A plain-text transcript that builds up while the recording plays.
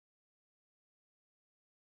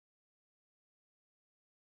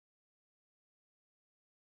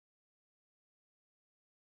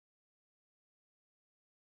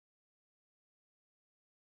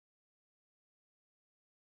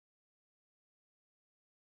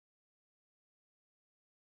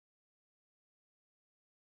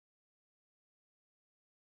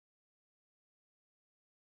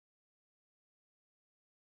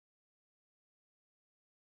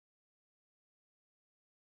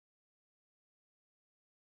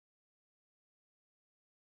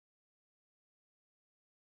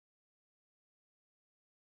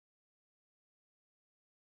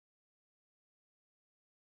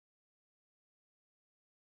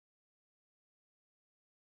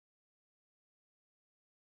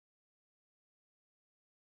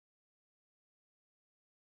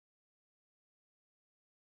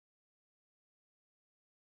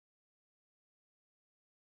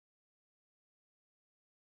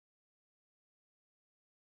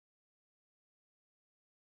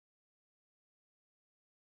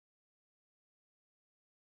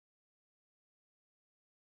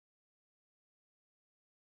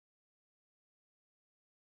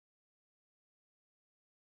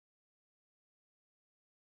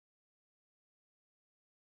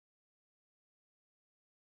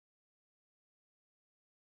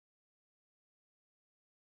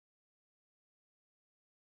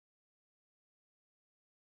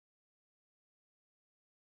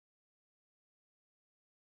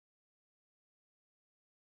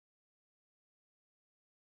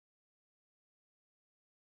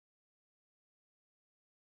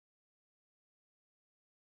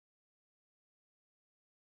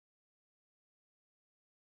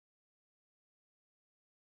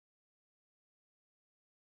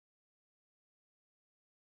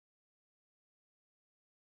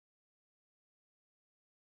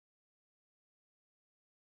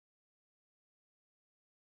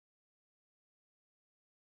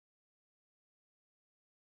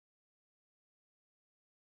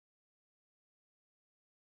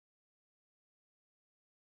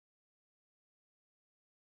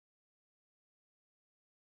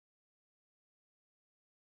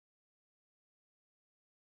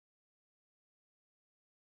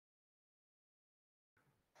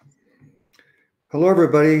Hello,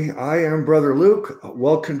 everybody. I am Brother Luke.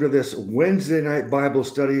 Welcome to this Wednesday night Bible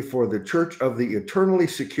study for the Church of the Eternally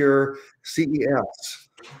Secure, C.E.S.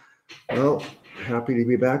 Well, happy to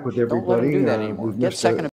be back with everybody. Don't let them do that anymore. Get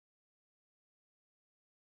second.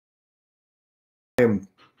 I am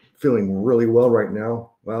feeling really well right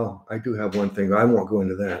now. Well, I do have one thing. I won't go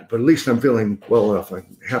into that, but at least I'm feeling well enough.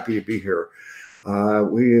 I'm happy to be here.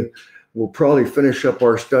 We will probably finish up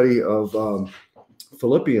our study of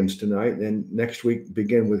Philippians tonight, and next week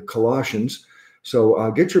begin with Colossians. So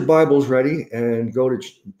get your Bibles ready and go to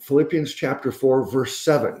Philippians chapter 4, verse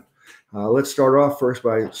 7. Let's start off first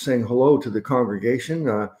by saying hello to the congregation.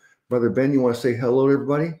 Brother Ben, you want to say hello to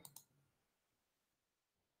everybody?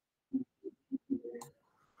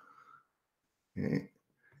 Okay.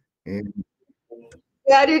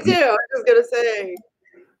 Yeah, I do too. I was just going to say,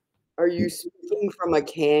 are you speaking from a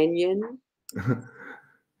canyon?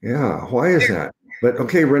 Yeah, why is that? But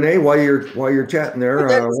okay, Renee, while you're chatting there,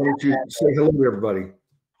 why don't you say hello to everybody?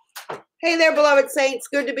 Hey there, beloved saints.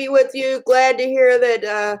 Good to be with you. Glad to hear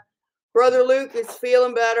that Brother Luke is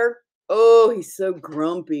feeling better. Oh, he's so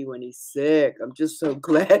grumpy when he's sick. I'm just so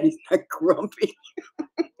glad he's not grumpy.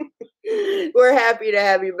 We're happy to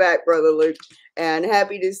have you back, Brother Luke, and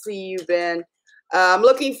happy to see you, Ben. I'm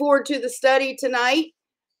looking forward to the study tonight,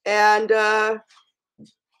 and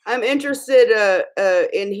I'm interested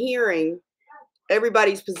in hearing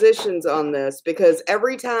everybody's positions on this, because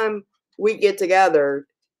every time we get together,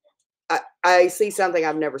 I see something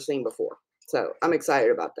I've never seen before. So I'm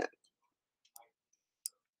excited about that.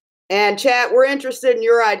 And chat, we're interested in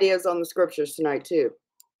your ideas on the scriptures tonight too.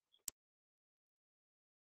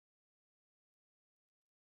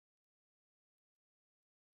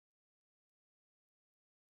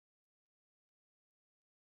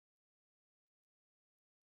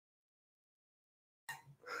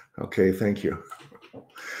 Okay, thank you.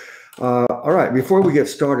 All right, before we get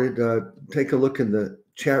started, take a look in the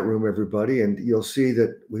chat room, everybody, and you'll see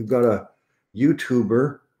that we've got a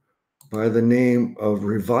YouTuber by the name of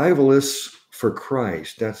Revivalists for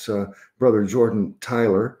Christ. That's Brother Jordan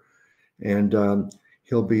Tyler, and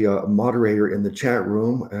he'll be a moderator in the chat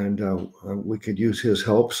room, and we could use his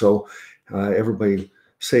help. So everybody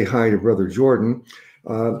say hi to Brother Jordan.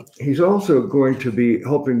 He's also going to be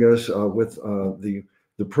helping us with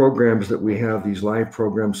the programs that we have, these live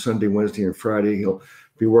programs, Sunday, Wednesday, and Friday. He'll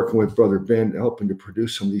be working with Brother Ben, helping to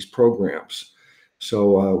produce some of these programs.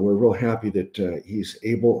 So we're real happy that he's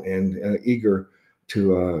able and eager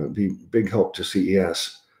to be big help to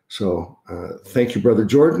CES. So thank you, Brother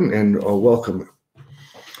Jordan, and welcome.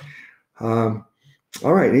 All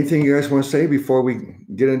right, anything you guys want to say before we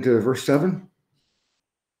get into verse 7?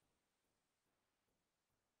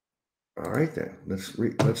 All right, then,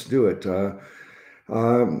 let's do it.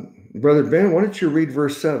 Brother Ben, why don't you read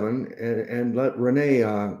verse 7 and let Renee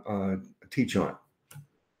teach on.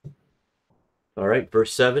 All right,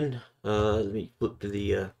 verse 7. Let me flip to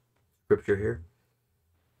the scripture here.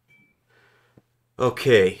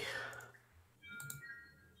 Okay.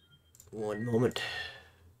 One moment.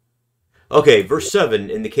 Okay, verse 7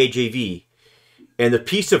 in the KJV. And the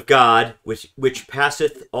peace of God, which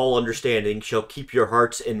passeth all understanding, shall keep your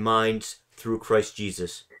hearts and minds through Christ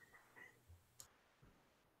Jesus.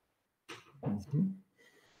 Mm-hmm.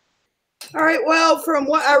 All right. Well, from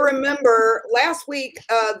what I remember, last week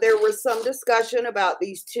there was some discussion about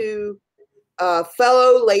these two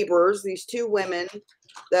fellow laborers, these two women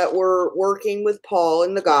that were working with Paul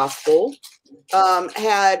in the gospel,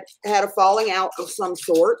 had a falling out of some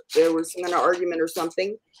sort. There was an argument or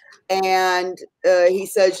something. And he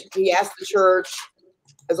says he asked the church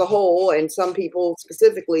as a whole, and some people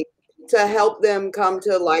specifically, to help them come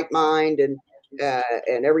to like mind and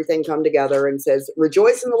everything come together, and says,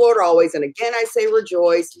 rejoice in the Lord always. And again, I say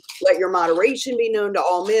rejoice. Let your moderation be known to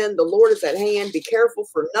all men. The Lord is at hand. Be careful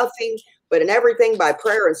for nothing, but in everything by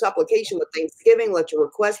prayer and supplication with thanksgiving, let your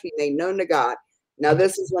requests be made known to God. Now,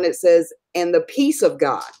 this is when it says, and the peace of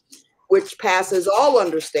God, which passes all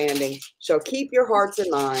understanding, shall keep your hearts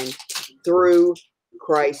and minds through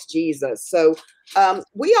Christ Jesus. So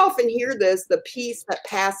we often hear this, the peace that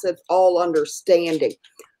passeth all understanding.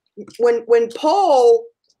 When Paul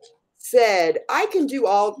said, I can do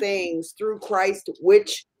all things through Christ,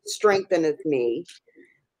 which strengtheneth me,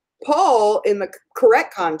 Paul, in the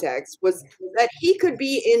correct context, was that he could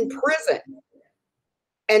be in prison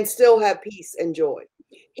and still have peace and joy.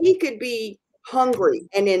 He could be hungry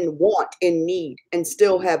and in want, in need, and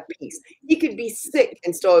still have peace. He could be sick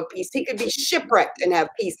and still have peace. He could be shipwrecked and have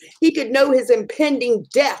peace. He could know his impending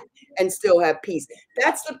death and still have peace.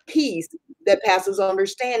 That's the peace that passes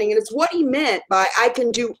understanding, and it's what he meant by "I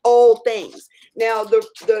can do all things." Now, the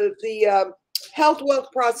health, wealth,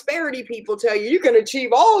 prosperity people tell you can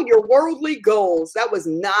achieve all your worldly goals. That was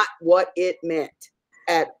not what it meant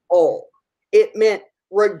at all. It meant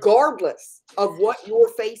regardless of what you're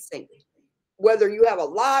facing, whether you have a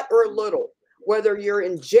lot or a little, whether you're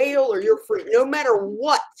in jail or you're free, no matter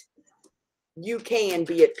what, you can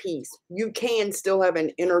be at peace. You can still have an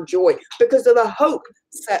inner joy because of the hope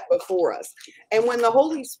set before us. And when the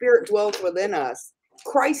Holy Spirit dwells within us,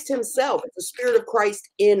 Christ himself, the Spirit of Christ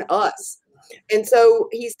in us. And so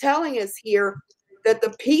he's telling us here that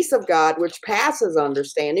the peace of God, which passes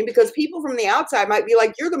understanding, because people from the outside might be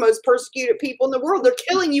like, you're the most persecuted people in the world. They're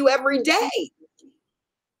killing you every day.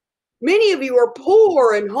 Many of you are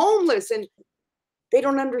poor and homeless, and they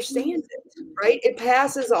don't understand it, right? It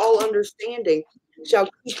passes all understanding, shall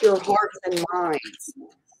keep your hearts and minds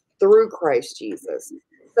through Christ Jesus.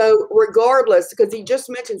 So regardless, because he just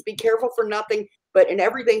mentions, be careful for nothing, but in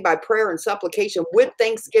everything by prayer and supplication with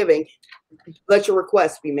thanksgiving, let your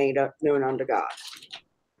requests be made known unto God.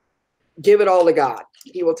 Give it all to God.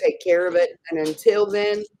 He will take care of it. And until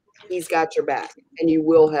then, he's got your back and you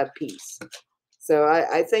will have peace. So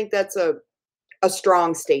I think that's a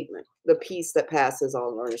strong statement, the peace that passes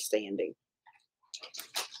all understanding.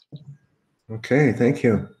 Okay, thank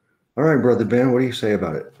you. All right, Brother Ben, what do you say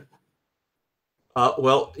about it?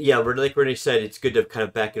 Well, yeah, like Renee said, it's good to kind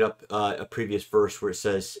of back it up a previous verse where it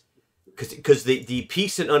says, because the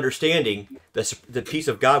peace and understanding, the peace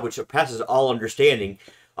of God, which passes all understanding,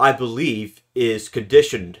 I believe is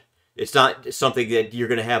conditioned. It's not something that you're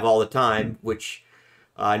going to have all the time, which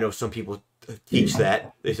I know some people teach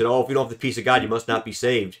that. They said, oh, if you don't have the peace of God, you must not be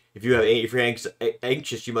saved. If you're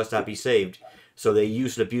anxious, you must not be saved. So they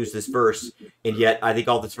use and abuse this verse, and yet I think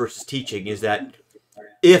all this verse is teaching is that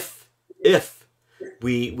if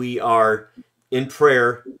we are in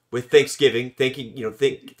prayer with thanksgiving,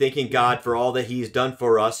 thanking God for all that He's done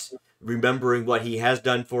for us, remembering what He has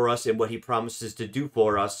done for us and what He promises to do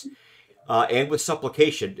for us, and with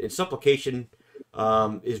supplication. And supplication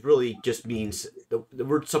is really just means the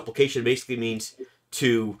word supplication basically means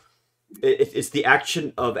it's the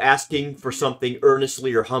action of asking for something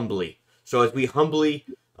earnestly or humbly. So as we humbly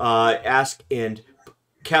ask and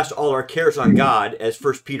cast all our cares on God, as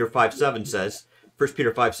 1 Peter 5:7 says. 1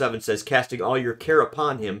 Peter 5:7 says, casting all your care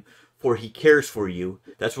upon Him, for He cares for you.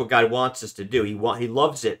 That's what God wants us to do. He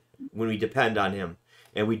loves it when we depend on Him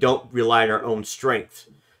and we don't rely on our own strength.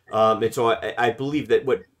 And so I believe that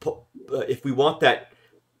if we want that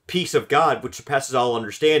peace of God, which surpasses all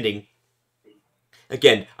understanding,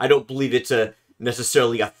 again, I don't believe it's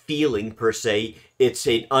necessarily a feeling per se. It's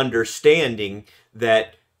an understanding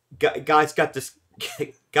that God's got this.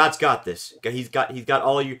 God's got this. He's got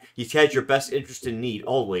all you. He has your best interest in need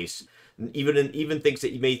always. Even things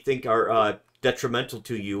that you may think are detrimental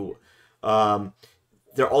to you,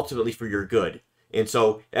 they're ultimately for your good. And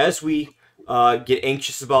so as we get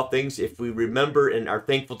anxious about things, if we remember and are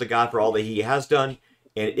thankful to God for all that He has done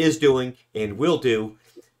and is doing and will do,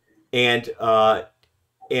 and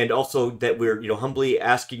also that we're humbly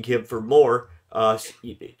asking Him for more,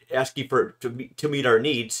 asking to meet our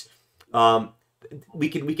needs. We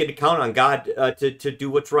can count on God to do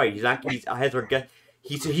what's right. He's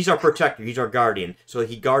our protector. He's our guardian. So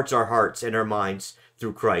He guards our hearts and our minds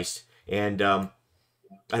through Christ. And I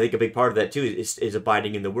think a big part of that too is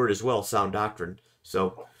abiding in the Word as well, sound doctrine.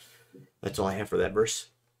 So that's all I have for that verse.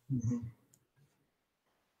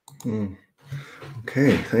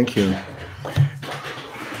 Okay, thank you.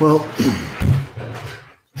 Well,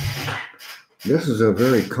 this is a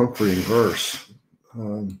very comforting verse.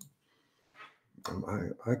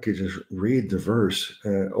 I could just read the verse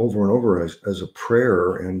over and over as a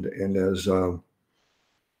prayer and as a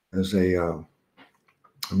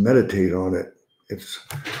meditate on it. It's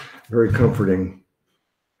very comforting.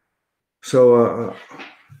 So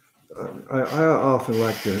I often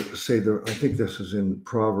like to say that I think this is in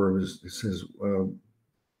Proverbs. It says,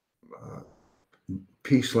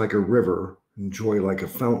 "Peace like a river, and joy like a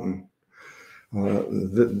fountain."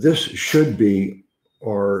 This should be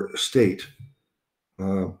our state.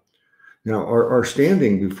 Now, our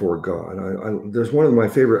standing before God, there's one of my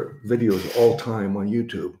favorite videos of all time on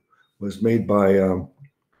YouTube, was made by,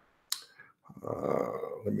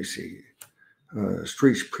 let me see,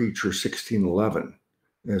 Street Preacher 1611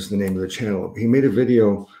 is the name of the channel. He made a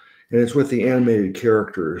video, and it's with the animated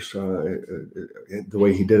characters, the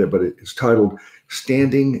way he did it, but it's titled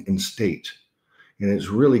Standing in State. And it's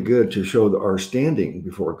really good to show that our standing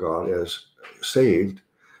before God as saved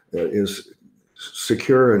is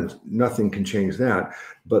secure, and nothing can change that.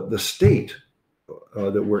 But the state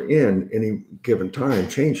that we're in any given time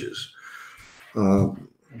changes.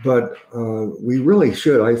 But we really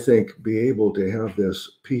should, I think, be able to have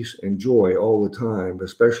this peace and joy all the time,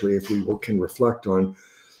 especially if we can reflect on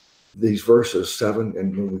these verses 7,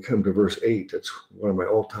 and when we come to verse 8, it's one of my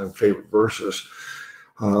all-time favorite verses.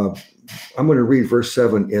 I'm going to read verse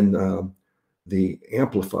 7 in the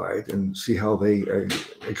Amplified and see how they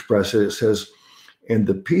express it. It says, "And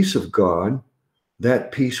the peace of God,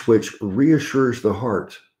 that peace which reassures the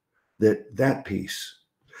heart, that peace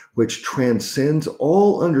which transcends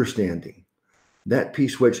all understanding, that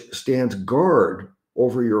peace which stands guard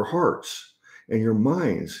over your hearts and your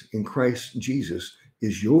minds in Christ Jesus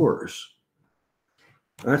is yours."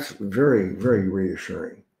 That's very, very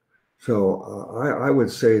reassuring. So I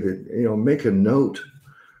would say that, make a note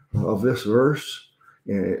of this verse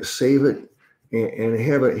and save it and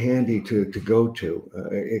have it handy to go to.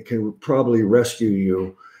 It can probably rescue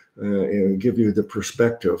you and give you the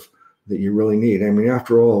perspective that you really need. I mean,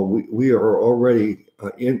 after all, we are already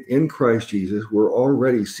in Christ Jesus. We're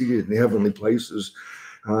already seated in heavenly places,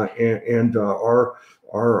 and our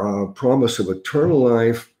promise of eternal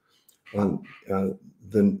life, the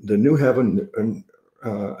new heaven and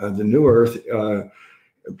the new earth,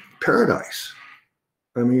 paradise.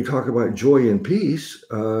 I mean, you talk about joy and peace.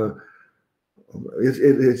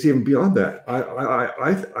 It's even beyond that.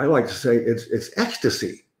 I like to say it's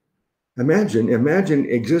ecstasy. Imagine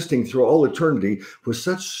existing through all eternity with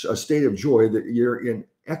such a state of joy that you're in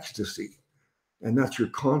ecstasy, and that's your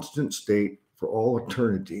constant state for all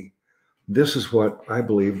eternity. This is what I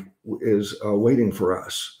believe is waiting for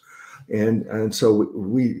us, and so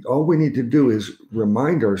all we need to do is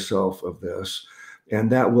remind ourselves of this, and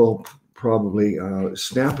that will probably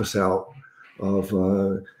snap us out of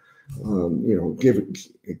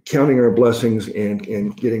counting our blessings and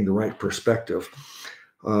getting the right perspective.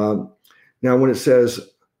 Now, when it says,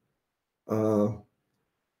 I'm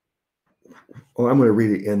going to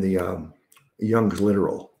read it in the Young's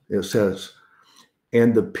Literal. It says,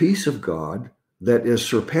 "And the peace of God that is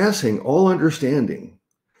surpassing all understanding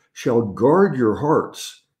shall guard your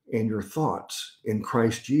hearts and your thoughts in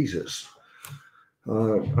Christ Jesus."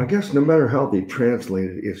 I guess no matter how they translate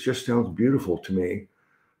it, it just sounds beautiful to me.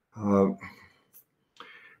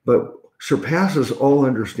 But surpasses all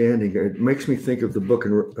understanding. It makes me think of the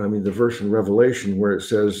verse in Revelation where it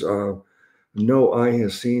says, "No eye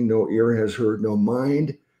has seen, no ear has heard, no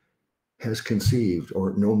mind has conceived,"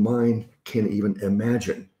 or no mind can even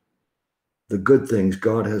imagine the good things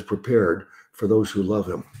God has prepared for those who love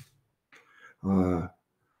him.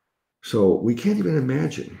 So we can't even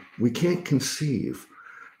imagine. We can't conceive.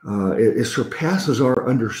 It surpasses our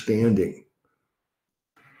understanding.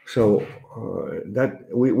 So that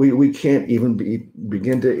we can't even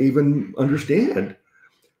begin to even understand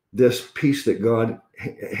this peace that God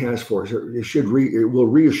has for us. It will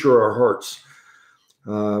reassure our hearts.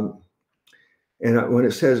 And when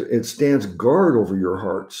it says it stands guard over your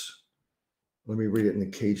hearts, let me read it in the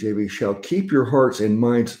KJV, "shall keep your hearts and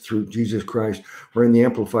minds through Jesus Christ," or in the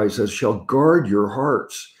Amplified it says, "shall guard your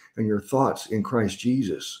hearts and your thoughts in Christ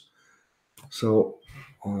Jesus." So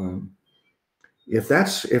if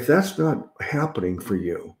that's not happening for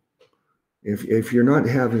you, if you're not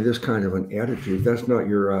having this kind of an attitude, that's not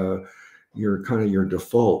your kind of your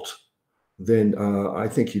default, then I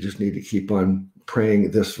think you just need to keep on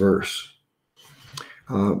praying this verse.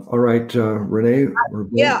 All right, Renee.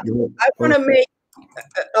 Yeah, I want to make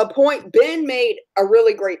a point. Ben made a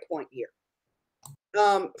really great point here.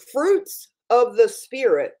 Fruits of the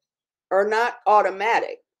Spirit are not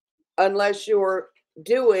automatic unless you're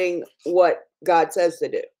doing what God says to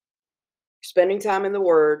do. Spending time in the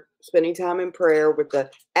Word, spending time in prayer with the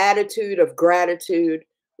attitude of gratitude,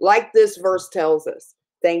 like this verse tells us,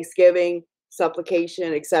 thanksgiving,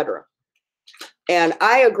 supplication, etc. And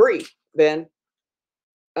I agree, Ben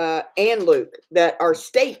and Luke, that our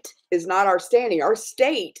state is not our standing. Our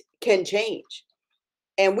state can change,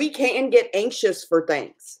 and we can get anxious for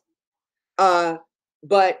things.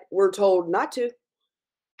 But we're told not to.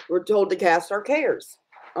 We're told to cast our cares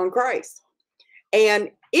on Christ.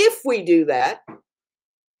 And if we do that,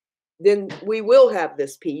 then we will have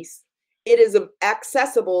this peace. It is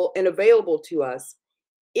accessible and available to us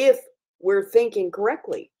if we're thinking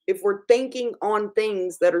correctly, if we're thinking on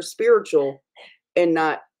things that are spiritual and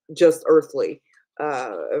not just earthly.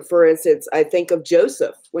 For instance, I think of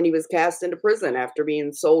Joseph when he was cast into prison after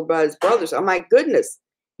being sold by his brothers. Oh my goodness,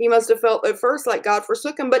 he must have felt at first like God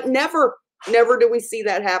forsook him, but never do we see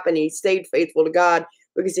that happen. He stayed faithful to God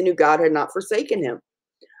because he knew God had not forsaken him.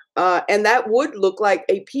 And that would look like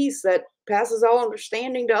a peace that passes all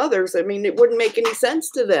understanding to others. I mean, it wouldn't make any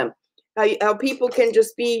sense to them how people can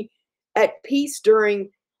just be at peace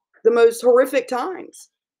during the most horrific times.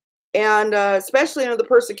 and especially the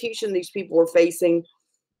persecution these people were facing.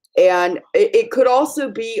 And it could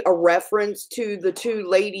also be a reference to the two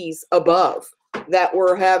ladies above that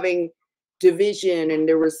were having division, and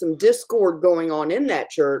there was some discord going on in that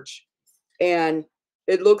church. And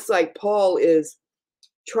it looks like Paul is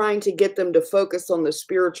trying to get them to focus on the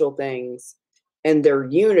spiritual things and their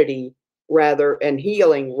unity and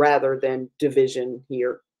healing rather than division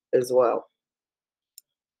here as well.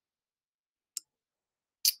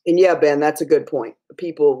 And yeah, Ben, that's a good point.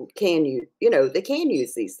 People can use, they can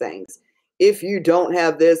use these things. If you don't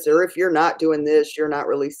have this, or if you're not doing this, you're not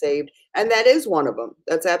really saved. And that is one of them.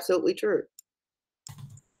 That's absolutely true.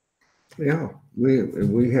 Yeah,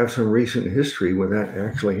 we have some recent history with that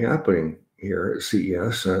actually happening here at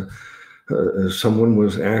CES. Someone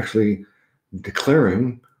was actually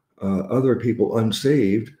declaring other people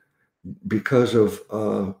unsaved because of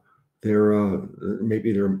their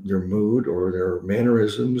maybe their mood or their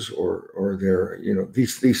mannerisms or their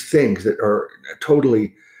these things that are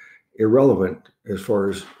totally irrelevant as far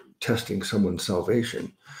as testing someone's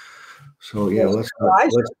salvation. So yeah, let's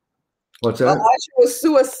what's that? Elijah was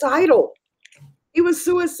suicidal. He was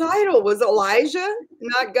suicidal. Was Elijah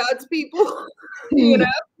not God's people? Mm-hmm.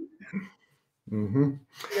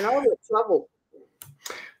 The trouble.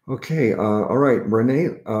 Okay, all right,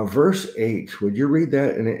 Renee, verse 8. Would you read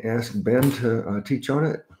that and ask Ben to teach on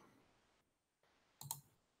it?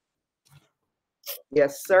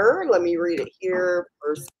 Yes, sir. Let me read it here.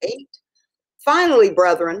 Verse 8. Finally,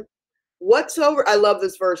 brethren, I love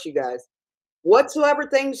this verse, you guys. Whatsoever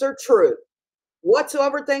things are true,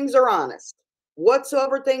 whatsoever things are honest,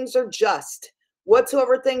 whatsoever things are just,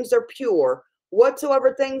 whatsoever things are pure,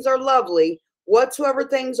 whatsoever things are lovely, whatsoever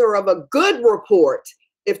things are of a good report,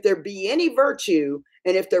 if there be any virtue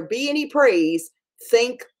and if there be any praise,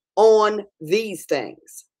 think on these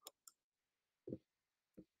things.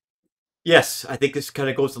 Yes, I think this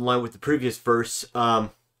kind of goes in line with the previous verse.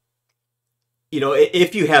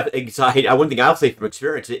 If you have anxiety, one thing I'll say from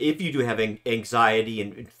experience, if you do have anxiety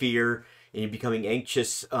and fear and you're becoming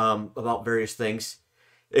anxious about various things,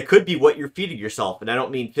 it could be what you're feeding yourself. And I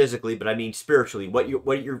don't mean physically, but I mean spiritually, what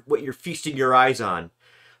you're feasting your eyes on.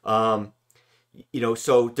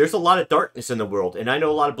 So there's a lot of darkness in the world. And I know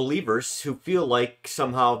a lot of believers who feel like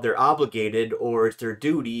somehow they're obligated, or it's their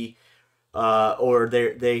duty, or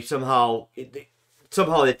they somehow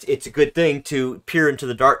it's a good thing to peer into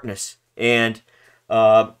the darkness. And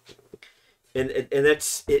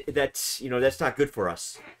that's not good for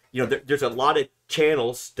us. There's a lot of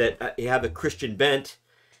channels that have a Christian bent.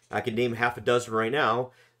 I can name half a dozen right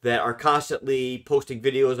now that are constantly posting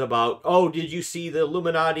videos about, oh, did you see the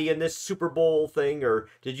Illuminati in this Super Bowl thing, or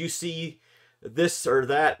did you see this or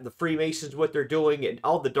that, the Freemasons, what they're doing, and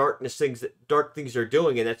all the dark things they're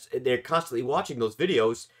doing, and they're constantly watching those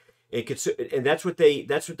videos, and that's what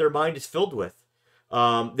their mind is filled with.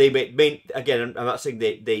 They may again, I'm not saying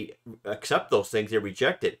they accept those things, they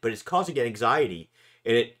reject it, but it's causing anxiety,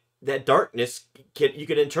 and that darkness you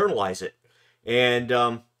can internalize it, and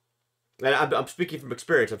I'm speaking from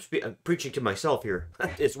experience. I'm preaching to myself here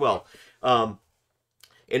as well,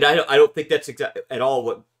 and I don't think that's at all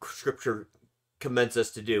what Scripture commends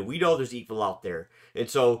us to do. We know there's evil out there, and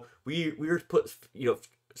so we're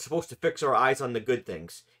supposed to fix our eyes on the good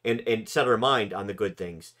things and set our mind on the good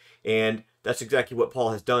things, and that's exactly what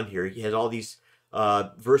Paul has done here. He has all these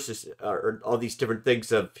verses or all these different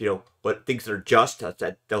things of what things that are just,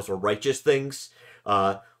 that those are righteous things.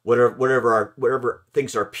 Whatever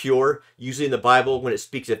things are pure. Usually in the Bible, when it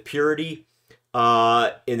speaks of purity,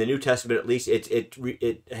 in the New Testament at least,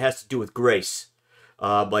 it has to do with grace,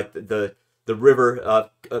 like the river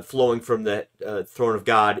flowing from the throne of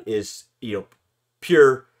God is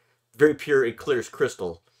pure, very pure and clear as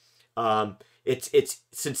crystal. It's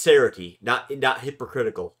sincerity, not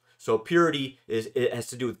hypocritical. So purity it has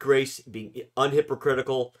to do with grace, being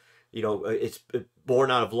unhypocritical. It's born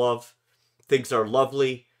out of love. Things that are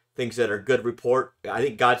lovely, things that are good report. I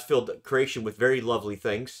think God's filled creation with very lovely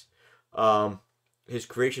things. His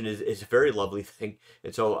creation is a very lovely thing,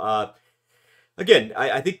 and so again,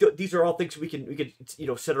 I think these are all things we can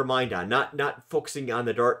set our mind on, not focusing on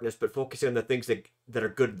the darkness, but focusing on the things that are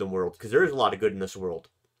good in the world, because there is a lot of good in this world.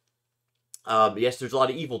 Yes, there's a lot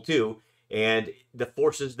of evil too, and the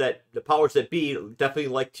powers that be definitely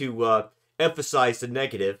like to emphasize the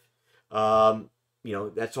negative.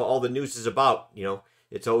 That's what all the news is about.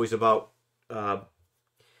 It's always about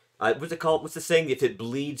what's it called? What's the saying? If it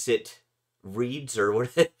bleeds, it reads, or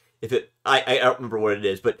what? I don't remember what it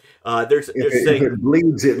is, but there's saying, if it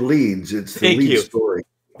bleeds, it leads. It's the lead story.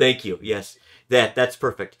 Thank you. Yes, that's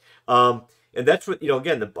perfect. And that's what,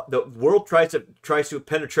 again, the world tries to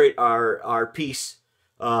penetrate our peace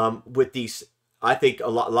with these, I think, a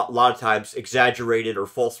lot of times exaggerated or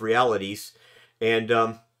false realities. And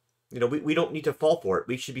we don't need to fall for it.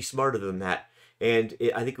 We should be smarter than that. And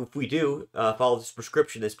I think if we do follow this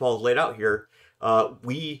prescription as Paul has laid out here,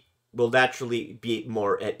 we will naturally be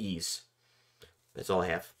more at ease. That's all I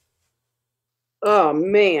have. Oh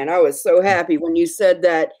man, I was so happy when you said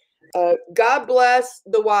that. God bless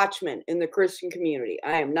the watchmen in the Christian community.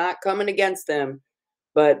 I am not coming against them,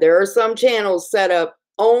 but there are some channels set up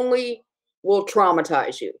only will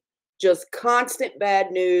traumatize you. Just constant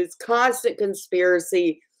bad news, constant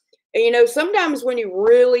conspiracy. And sometimes when you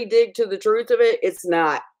really dig to the truth of it, it's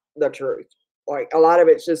not the truth. Like a lot of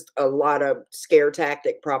it's just a lot of scare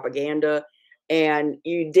tactic propaganda. And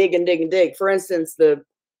you dig and dig and dig. For instance, the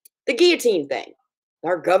guillotine thing.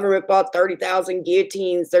 Our government bought 30,000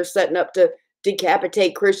 guillotines. They're setting up to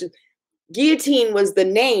decapitate Christians. Guillotine was the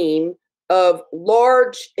name of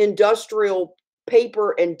large industrial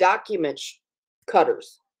paper and document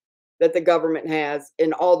cutters that the government has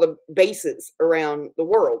in all the bases around the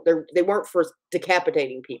world. They weren't for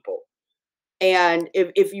decapitating people. And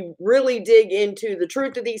if you really dig into the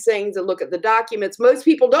truth of these things and look at the documents, most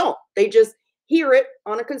people don't. They just hear it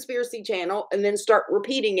on a conspiracy channel and then start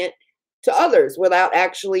repeating it to others without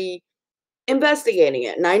actually investigating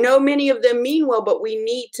it. And I know many of them mean well, but we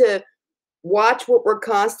need to watch what we're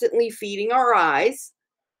constantly feeding our eyes,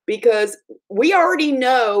 because we already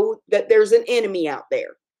know that there's an enemy out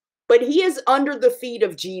there, but he is under the feet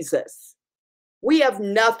of Jesus. We have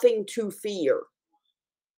nothing to fear.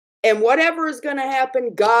 And whatever is going to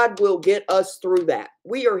happen, God will get us through that.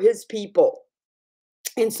 We are his people.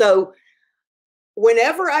 And so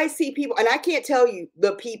whenever I see people, and I can't tell you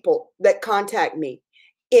the people that contact me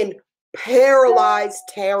in paralyzed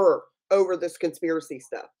terror over this conspiracy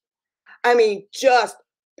stuff. I mean, just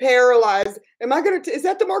paralyzed. Is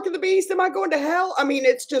that the mark of the beast? Am I going to hell? I mean,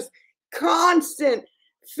 it's just constant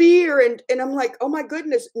fear. And I'm like, oh my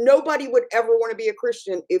goodness, nobody would ever want to be a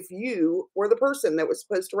Christian if you were the person that was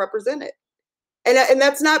supposed to represent it. And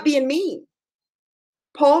that's not being mean.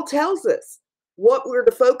 Paul tells us what we're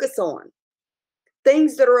to focus on.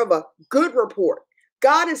 Things that are of a good report.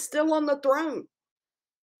 God is still on the throne.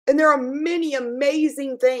 And there are many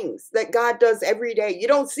amazing things that God does every day. You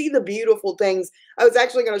don't see the beautiful things. I was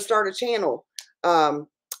actually going to start a channel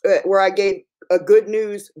where I gave a good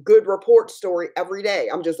news, good report story every day.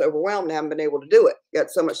 I'm just overwhelmed. I haven't been able to do it.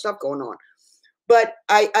 Got so much stuff going on. But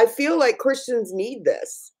I feel like Christians need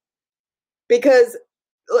this, because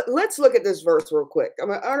let's look at this verse real quick. I'm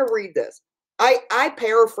going to read this. I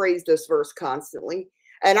paraphrase this verse constantly,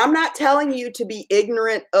 and I'm not telling you to be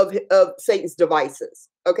ignorant of Satan's devices,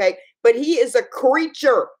 okay? But he is a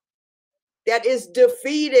creature that is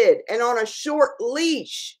defeated and on a short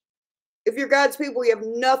leash. If you're God's people, you have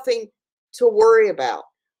nothing to worry about.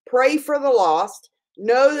 Pray for the lost.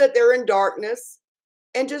 Know that they're in darkness,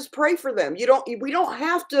 and just pray for them. We don't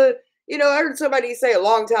have to, I heard somebody say a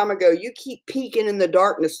long time ago, you keep peeking in the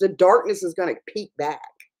darkness is going to peek back.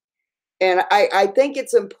 And I think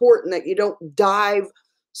it's important that you don't dive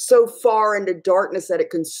so far into darkness that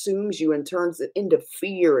it consumes you and turns it into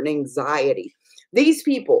fear and anxiety. These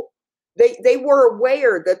people, they were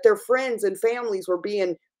aware that their friends and families were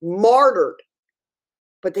being martyred,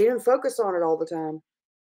 but they didn't focus on it all the time.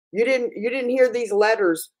 You didn't hear these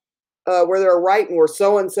letters where they're writing where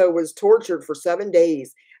so-and-so was tortured for 7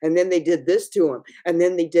 days, and then they did this to him, and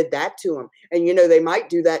then they did that to him. And they might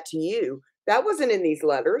do that to you. That wasn't in these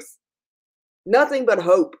letters. Nothing but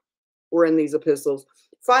hope were in these epistles.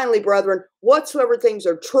 Finally, brethren, whatsoever things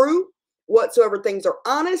are true, whatsoever things are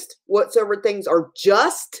honest, whatsoever things are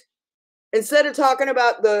just, instead of talking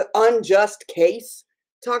about the unjust case,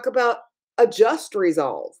 talk about a just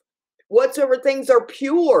resolve. Whatsoever things are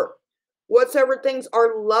pure, whatsoever things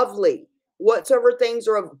are lovely, whatsoever things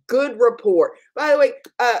are of good report. By the way,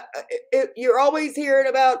 you're always hearing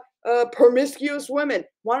about promiscuous women.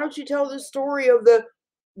 Why don't you tell the story of the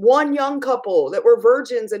one young couple that were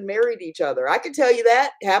virgins and married each other? I can tell you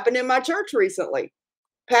that happened in my church recently.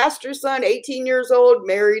 Pastor's son, 18 years old,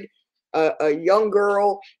 married a young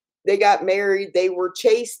girl. They got married. They were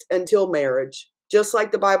chaste until marriage, just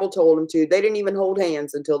like the Bible told them to. They didn't even hold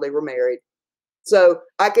hands until they were married. So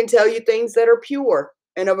I can tell you things that are pure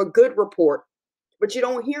and of a good report, but you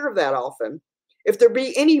don't hear of that often. If there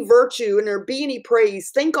be any virtue and there be any praise,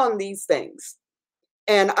 think on these things.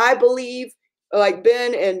 And I believe, like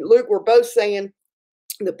Ben and Luke were both saying,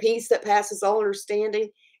 the peace that passes all understanding,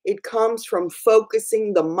 it comes from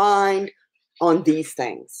focusing the mind on these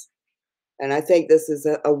things. And I think this is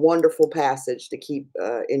a wonderful passage to keep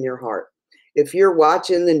in your heart. if you're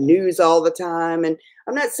watching the news all the time, and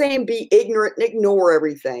I'm not saying be ignorant and ignore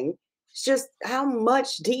everything. It's just how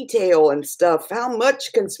much detail and stuff, how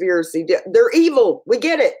much conspiracy. They're evil. We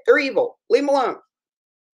get it. They're evil. Leave them alone.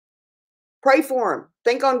 Pray for them.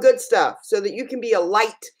 Think on good stuff so that you can be a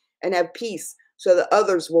light and have peace so that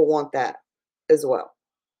others will want that as well.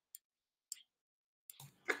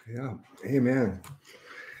 Yeah. Amen.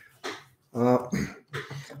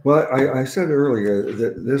 Well, I said earlier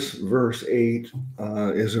that this verse 8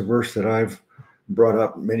 is a verse that I've brought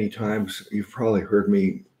up many times. You've probably heard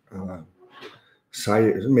me cite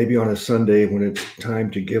it, maybe on a Sunday when it's time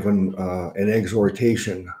to give an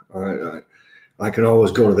exhortation. I can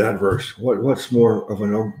always go to that verse. What's more of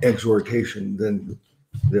an exhortation than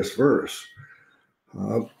this verse?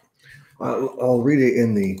 I'll read it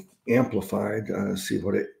in the Amplified, see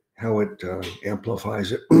how it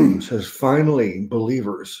amplifies it. It says, finally,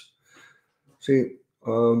 believers. See,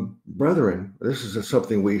 brethren, this is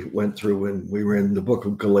something we went through when we were in the book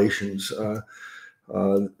of Galatians. That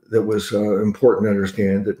was important to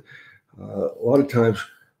understand that a lot of times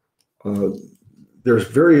there's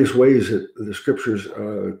various ways that the scriptures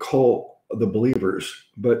call the believers,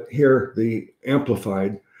 but here the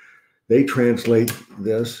Amplified, they translate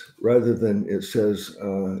this rather than it says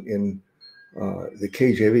in the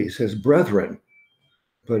KJV, it says brethren,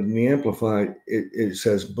 but in the Amplified, it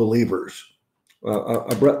says believers.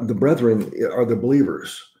 The brethren are the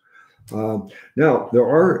believers. Now, there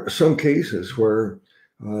are some cases where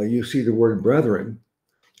you see the word brethren,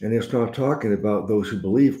 and it's not talking about those who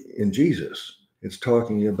believe in Jesus. It's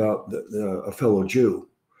talking about a fellow Jew.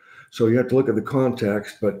 So you have to look at the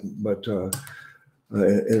context, but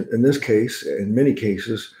in this case, in many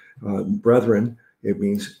cases, brethren, it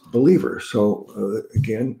means believers. So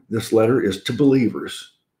again, this letter is to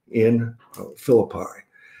believers in Philippi,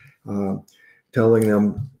 telling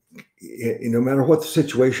them, no matter what the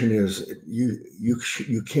situation is,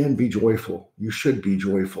 you can be joyful. You should be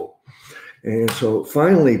joyful. And so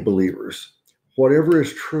finally, believers, whatever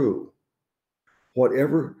is true,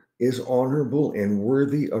 whatever is honorable and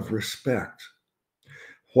worthy of respect,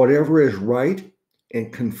 whatever is right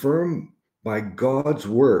and confirmed by God's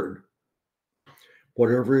word,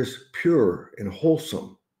 whatever is pure and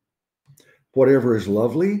wholesome, whatever is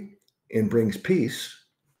lovely and brings peace,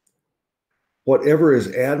 whatever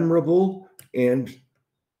is admirable and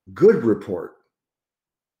good report.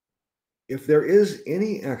 If there is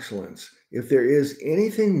any excellence, if there is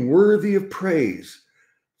anything worthy of praise,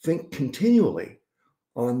 think continually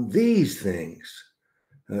on these things.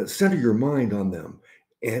 Center your mind on them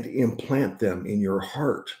and implant them in your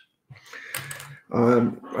heart.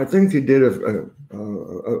 I think they did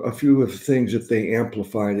a few of the things that they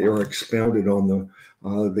amplified or expounded on the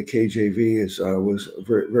KJV was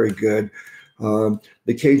very, very good. The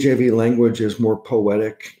KJV language is more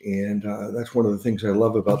poetic, and that's one of the things I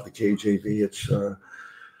love about the KJV.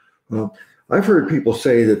 I've heard people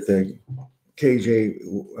say that the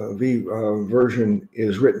KJV version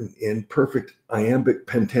is written in perfect iambic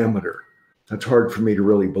pentameter. That's hard for me to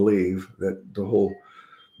really believe that the whole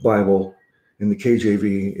Bible in the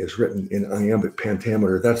KJV is written in iambic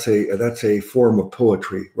pentameter. That's a form of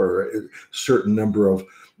poetry where a certain number of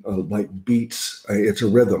like beats, it's a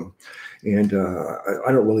rhythm. And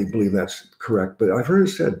I don't really believe that's correct, but I've heard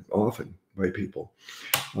it said often by people.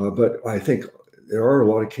 But I think there are a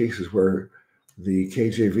lot of cases where the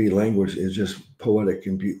KJV language is just poetic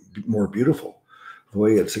and more beautiful, the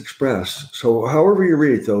way it's expressed. So however you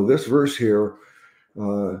read it, though, this verse here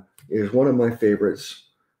is one of my favorites.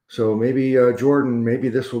 So maybe, Jordan, maybe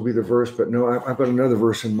this will be the verse, but no, I've got another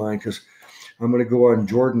verse in mind because I'm going to go on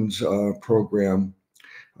Jordan's program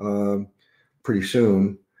pretty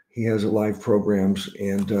soon. He has live programs,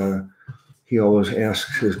 and he always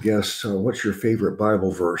asks his guests, what's your favorite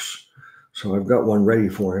Bible verse? So I've got one ready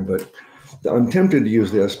for him, but I'm tempted to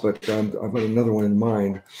use this, but I've got another one in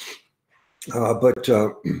mind.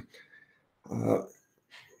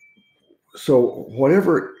 So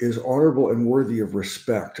whatever is honorable and worthy of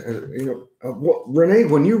respect, Renee,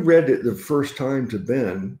 when you read it the first time to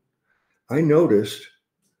Ben, I noticed,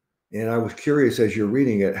 and I was curious as you're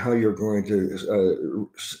reading it, how you're going to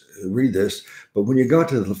read this. But when you got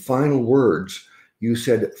to the final words, you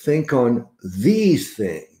said, think on these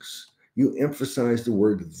things. You emphasized the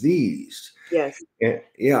word these. Yes. And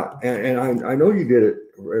I know you did it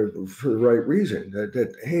for the right reason.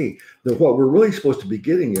 That hey, what we're really supposed to be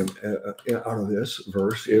getting out of this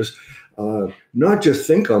verse is not just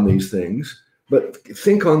think on these things, but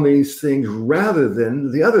think on these things rather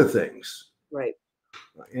than the other things. Right.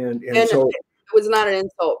 And so It was not an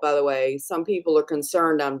insult, by the way. Some people are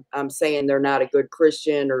concerned I'm saying they're not a good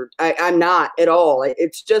Christian, or I'm not at all.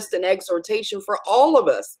 It's just an exhortation for all of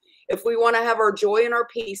us. If we want to have our joy and our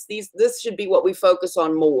peace, this should be what we focus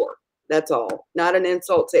on more. That's all. Not an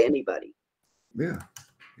insult to anybody. Yeah.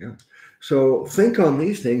 Yeah. So think on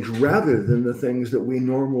these things rather than the things that we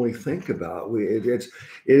normally think about. It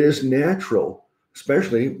is natural,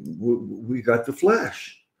 especially we got the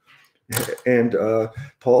flesh. And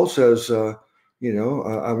Paul says, I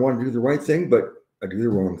want to do the right thing, but I do the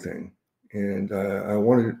wrong thing. And don't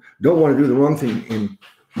want to do the wrong thing,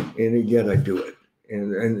 and yet I do it.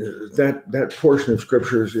 And that portion of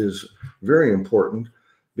scriptures is very important,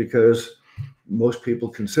 because most people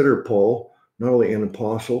consider Paul not only an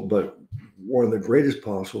apostle, but one of the greatest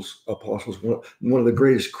apostles, one of the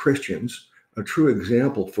greatest Christians, a true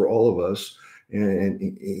example for all of us. And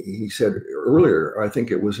he said earlier, I think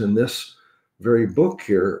it was in this very book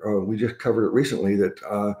here, we just covered it recently, that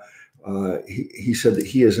he said that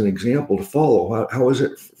he is an example to follow. How is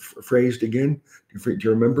it phrased again? Do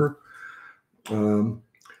you remember?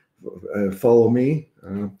 Follow me.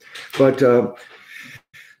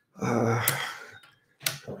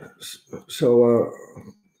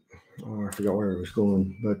 I forgot where I was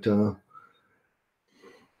going, but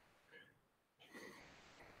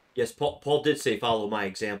yes, Paul did say, "Follow my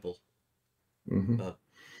example." Mm-hmm.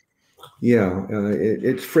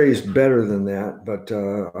 It's phrased better than that, but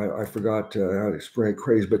I forgot how to explain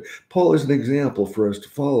craze. But Paul is an example for us to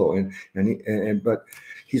follow, but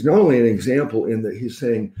he's not only an example in that he's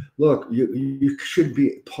saying, look, you should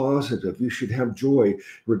be positive, you should have joy,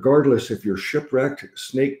 regardless if you're shipwrecked,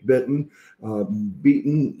 snake bitten,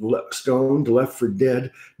 beaten, stoned, left for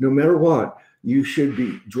dead. No matter what, you should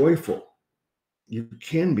be joyful. You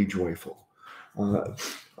can be joyful.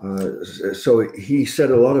 So he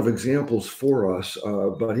set a lot of examples for us,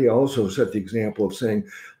 but he also set the example of saying,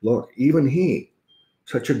 look, even he,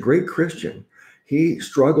 such a great Christian, he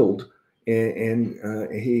struggled and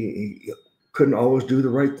he couldn't always do the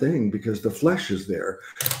right thing because the flesh is there.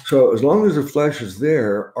 So as long as the flesh is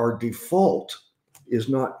there, our default is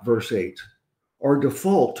not verse 8. Our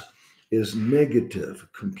default is negative,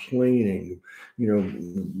 complaining,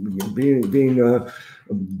 being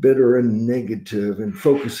bitter and negative and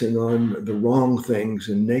focusing on the wrong things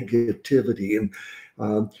and negativity. And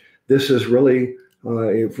this is really,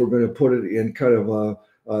 if we're going to put it in kind of a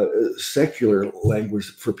secular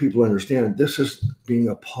language for people to understand, this is being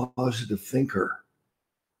a positive thinker.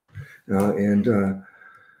 We're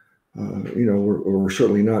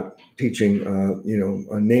certainly not teaching,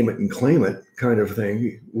 a name it and claim it kind of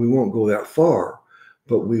thing. We won't go that far,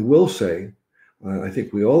 but we will say, I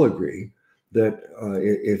think we all agree, that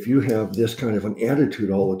if you have this kind of an attitude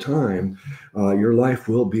all the time, your life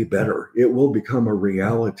will be better. It will become a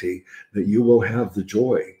reality that you will have the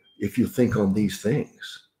joy if you think on these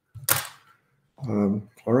things. All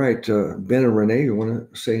right, Ben and Renee, you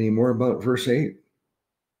want to say any more about verse 8?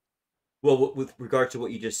 Well, with regard to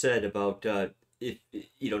what you just said about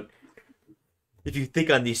if you think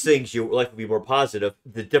on these things, your life will be more positive.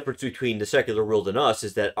 The difference between the secular world and us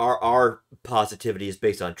is that our positivity is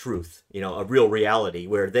based on truth, a real reality,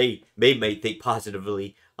 where they may think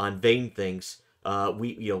positively on vain things.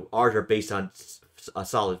 Ours are based on a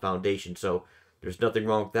solid foundation. So there's nothing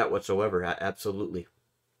wrong with that whatsoever. Absolutely.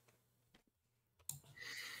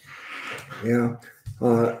 Yeah.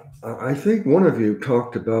 I think one of you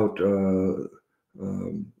talked about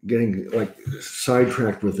getting like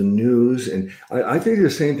sidetracked with the news, and I think the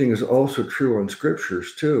same thing is also true on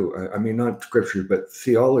scriptures too. I mean, not scripture, but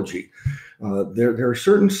theology. There are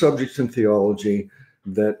certain subjects in theology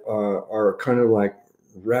that are kind of like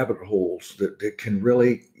rabbit holes that can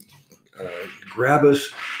really grab us,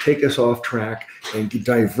 take us off track, and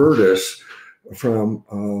divert us from,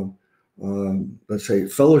 let's say,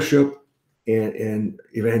 fellowship and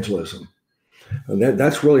evangelism. And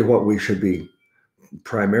that's really what we should be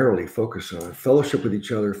primarily focused on: fellowship with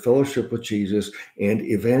each other, fellowship with Jesus, and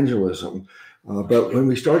evangelism. But when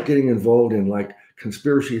we start getting involved in like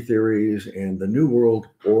conspiracy theories and the New World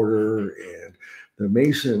Order and the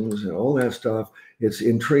Masons and all that stuff, it's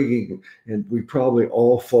intriguing, and we probably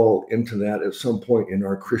all fall into that at some point in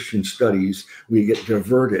our Christian studies. We get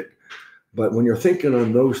diverted. But when you're thinking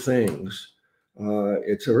on those things,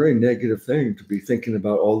 it's a very negative thing to be thinking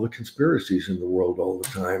about all the conspiracies in the world all the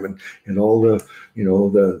time, and all the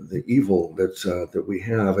the evil that we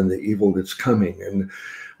have and the evil that's coming. And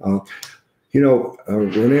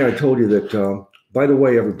Renee, I told you that. By the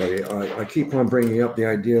way, everybody, I keep on bringing up the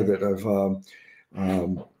idea that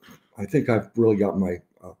I think I've really got my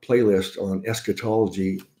playlist on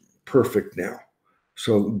eschatology perfect now.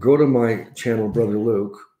 So go to my channel, Brother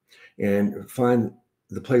Luke, and find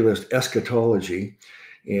the playlist Eschatology.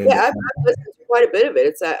 And Yeah, I've listened to quite a bit of it.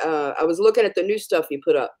 It's I was looking at the new stuff you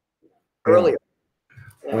put up earlier.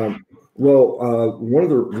 One of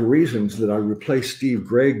the reasons that I replaced Steve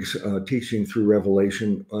Gregg's teaching through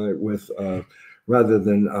Revelation with rather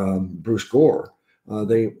than Bruce Gore,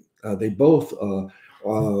 they both are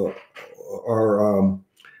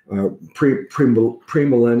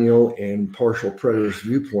premillennial and partial preterist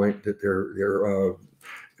viewpoint. That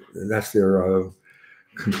that's their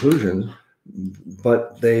conclusion.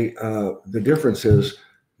 But the difference is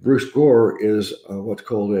Bruce Gore is what's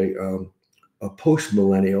called a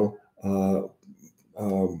post-millennial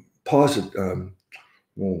positive.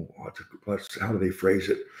 How do they phrase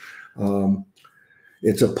it?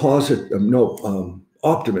 It's a positive,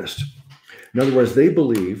 optimist. In other words, they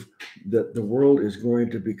believe that the world is going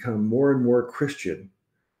to become more and more Christian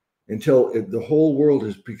until the whole world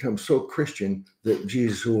has become so Christian that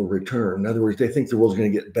Jesus will return. In other words, they think the world's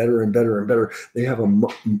going to get better and better and better. They have an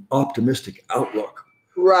optimistic outlook.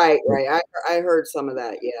 Right. I heard some of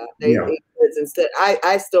that. Yeah. Instead,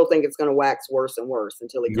 I still think it's going to wax worse and worse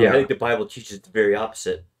until he comes. I think the Bible teaches the very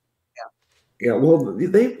opposite. Yeah, well,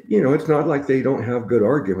 it's not like they don't have good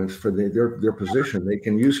arguments for their position. They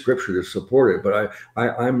can use Scripture to support it, but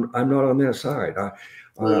I'm not on that side. I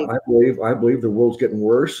believe the world's getting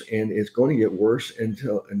worse, and it's going to get worse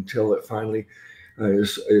until it finally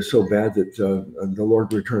is so bad that the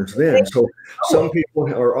Lord returns then. So some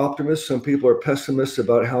people are optimists, some people are pessimists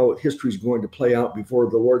about how history is going to play out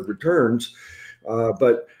before the Lord returns,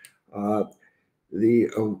 but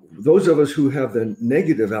those of us who have the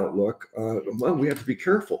negative outlook, we have to be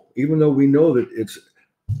careful, even though we know that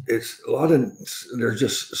it's a lot of, there's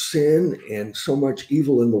just sin and so much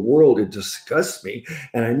evil in the world. It disgusts me,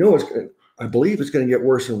 and I believe it's going to get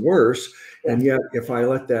worse and worse. And yet, if I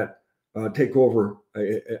let that take over,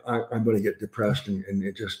 I'm going to get depressed, and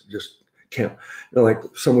it just can't. Like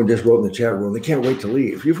someone just wrote in the chat room, they can't wait to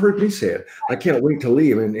leave. You've heard me say it. I can't wait to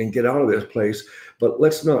leave and get out of this place. But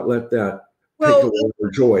let's not let that. Well,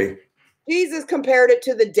 joy. Jesus compared it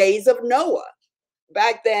to the days of Noah.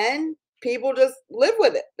 Back then, people just lived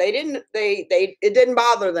with it. It didn't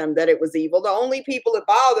bother them that it was evil. The only people it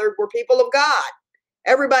bothered were people of God.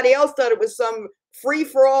 Everybody else thought it was some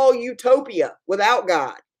free-for-all utopia without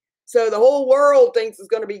God. So the whole world thinks it's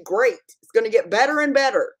going to be great. It's going to get better and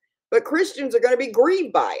better. But Christians are going to be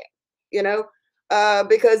grieved by it,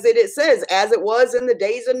 because it says, as it was in the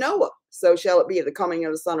days of Noah, so shall it be at the coming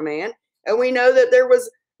of the Son of Man. And we know that there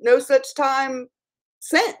was no such time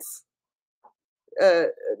since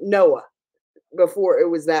Noah before it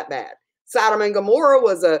was that bad. Sodom and Gomorrah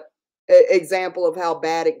was a example of how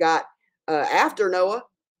bad it got after Noah.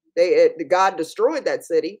 God destroyed that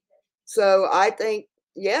city. So I think,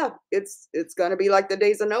 it's going to be like the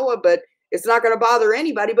days of Noah, but it's not going to bother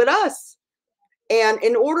anybody but us. And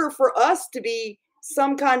in order for us to be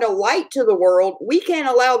some kind of light to the world, we can't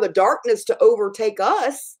allow the darkness to overtake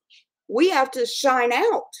us. We have to shine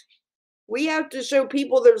out. We have to show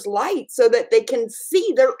people there's light so that they can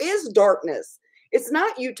see there is darkness. It's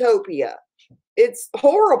not utopia. It's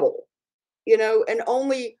horrible, and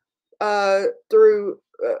only through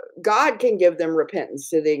God can give them repentance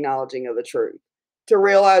to the acknowledging of the truth, to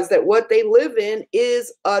realize that what they live in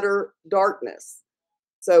is utter darkness.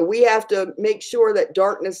 So we have to make sure that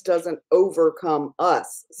darkness doesn't overcome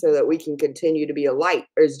us so that we can continue to be a light.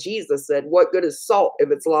 As Jesus said, what good is salt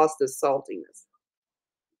if it's lost its saltiness?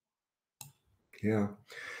 Yeah.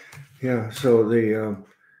 So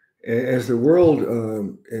as the world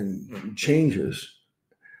changes,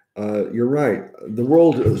 you're right. The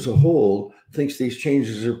world as a whole thinks these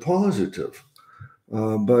changes are positive,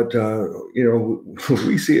 but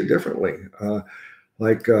we see it differently.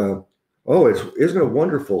 Isn't it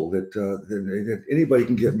wonderful that anybody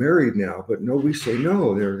can get married now? But no, we say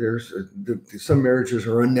no. There's some marriages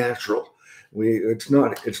are unnatural. It's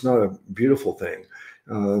not a beautiful thing.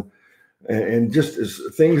 And just as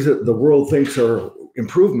things that the world thinks are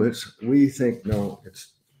improvements, we think no,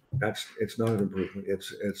 it's not an improvement.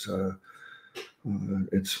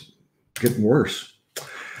 It's getting worse.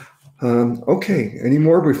 Okay, any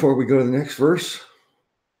more before we go to the next verse?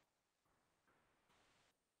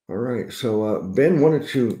 All right, so Ben wanted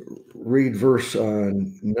to read verse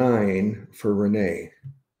 9 for Renee.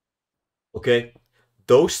 Okay.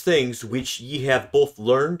 Those things which ye have both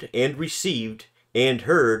learned and received and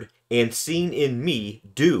heard and seen in me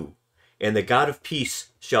do, and the God of peace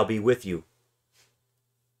shall be with you.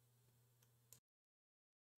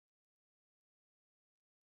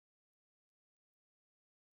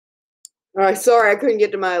 All right, sorry, I couldn't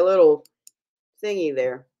get to my little thingy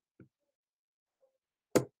there.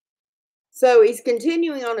 So he's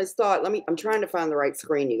continuing on his thought. I'm trying to find the right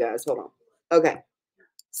screen, you guys. Hold on. Okay.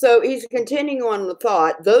 So he's continuing on the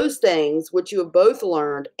thought, those things which you have both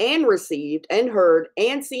learned and received and heard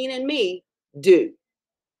and seen in me, do,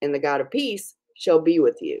 and the God of peace shall be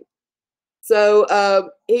with you. So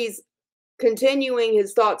he's continuing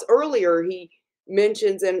his thoughts earlier. He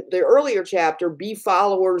mentions in the earlier chapter, be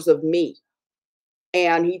followers of me.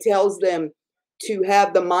 And he tells them to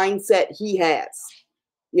have the mindset he has.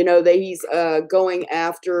 You know, that he's going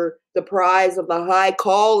after the prize of the high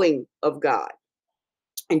calling of God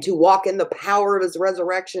and to walk in the power of his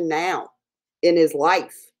resurrection now in his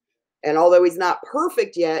life. And although he's not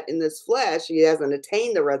perfect yet in this flesh, he hasn't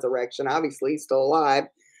attained the resurrection, obviously he's still alive,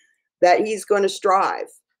 that he's going to strive.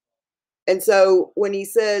 And so when he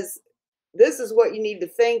says, this is what you need to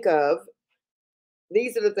think of,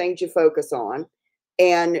 these are the things you focus on,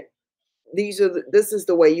 and this is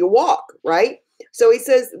the way you walk, right? So he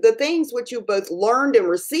says, the things which you both learned and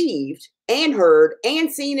received and heard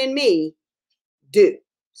and seen in me, do.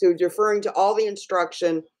 So he's referring to all the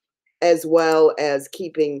instruction as well as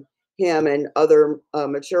keeping him and other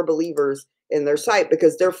mature believers in their sight,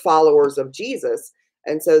 because they're followers of Jesus.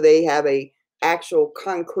 And so they have a actual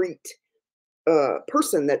concrete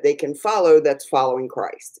person that they can follow that's following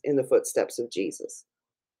Christ in the footsteps of Jesus.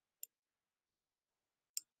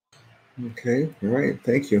 Okay. All right.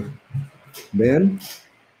 Thank you. Ben?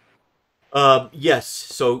 Yes.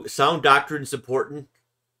 So sound doctrine is important.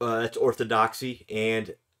 That's orthodoxy,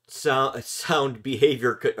 and sound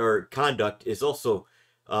behavior or conduct is also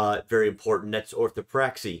very important. That's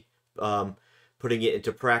orthopraxy, putting it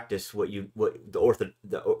into practice. What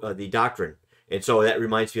the doctrine, and so that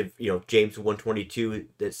reminds me of James 1:22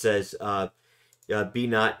 that says, "Be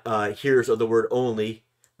not hearers of the word only,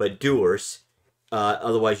 but doers.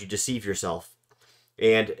 Otherwise, you deceive yourself."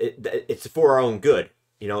 And it's for our own good.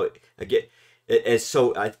 Again,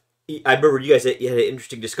 I remember you guys had an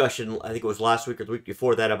interesting discussion. I think it was last week or the week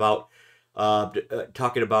before that about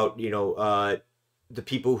talking about the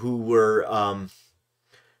people who were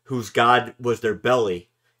whose God was their belly,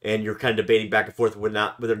 and you're kind of debating back and forth whether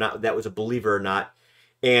or not that was a believer or not.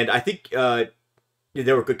 And I think there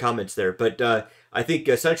were good comments there, but I think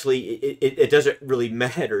essentially it doesn't really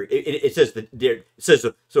matter. It says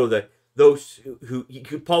those who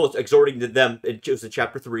Paul was exhorting them. It was in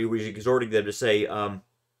chapter 3 where he's exhorting them to say,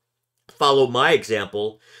 follow my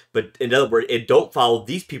example, but in other words, and don't follow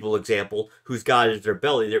these people's example, whose God is their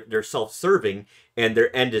belly. They're self-serving, and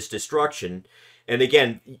their end is destruction. And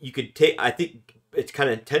again, you could take. I think it's kind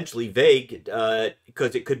of intentionally vague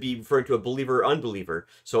because it could be referring to a believer or unbeliever.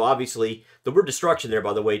 So obviously, the word destruction there,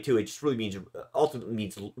 by the way, too, it just really ultimately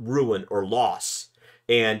means ruin or loss,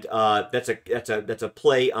 and that's a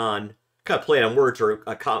play on words, or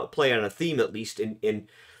a play on a theme, at least in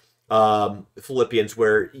Philippians,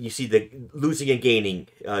 where you see the losing and gaining,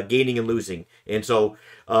 gaining and losing, and so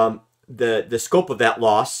the scope of that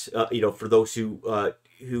loss, for those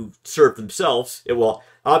who serve themselves, well,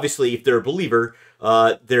 obviously, if they're a believer,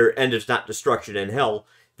 their end is not destruction and hell,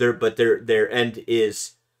 but their end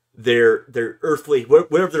is their earthly,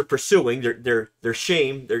 whatever they're pursuing, their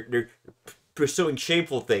shame, they're pursuing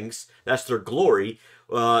shameful things. That's their glory.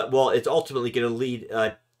 Well, it's ultimately going to lead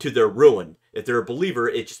to their ruin. If they're a believer,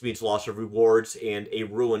 it just means loss of rewards and a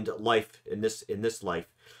ruined life in this life.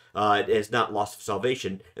 It is not loss of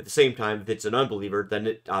salvation. At the same time, if it's an unbeliever, then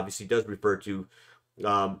it obviously does refer to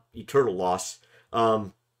eternal loss.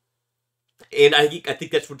 And I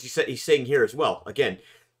think that's what he's saying here as well. Again,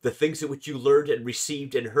 the things that which you learned and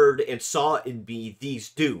received and heard and saw in me, these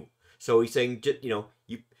do. So he's saying,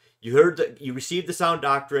 you heard that, you received the sound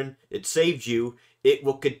doctrine, it saved you.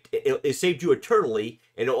 It saved you eternally,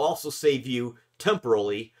 and it'll also save you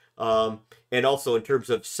temporally, and also in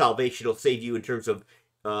terms of salvation, it'll save you in terms of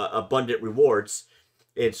abundant rewards.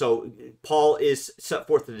 And so Paul is set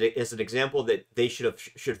forth as an example that they should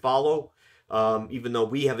follow. Even though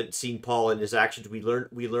we haven't seen Paul in his actions, we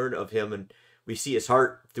learn of him, and we see his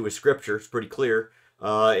heart through his scripture. It's pretty clear,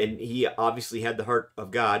 and he obviously had the heart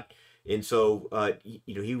of God. And so,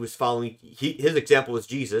 he was following. His example was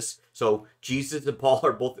Jesus. So Jesus and Paul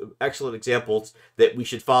are both excellent examples that we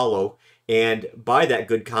should follow. And by that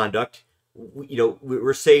good conduct,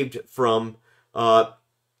 we're saved from a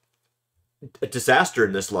disaster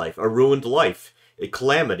in this life, a ruined life, a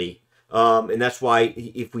calamity. And that's why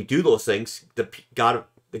if we do those things, the God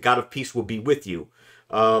of peace will be with you.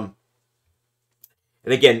 And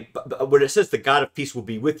again, when it says the God of peace will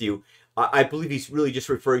be with you, I believe he's really just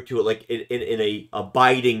referring to it like in a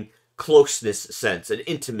abiding closeness sense, an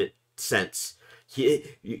intimate sense.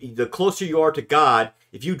 the closer you are to God,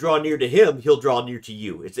 if you draw near to Him, He'll draw near to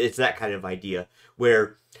you. It's that kind of idea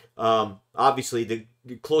where obviously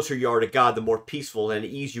the closer you are to God, the more peaceful and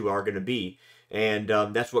at ease you are going to be. And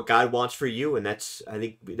that's what God wants for you, and I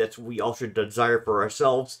think that's what we all should desire for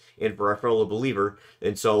ourselves and for our fellow believer.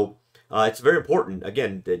 And so it's very important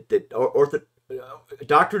again that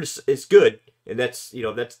doctrine is good, and that's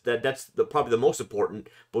probably the most important.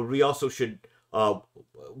 But we also should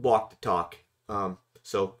walk the talk.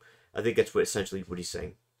 So I think that's essentially what he's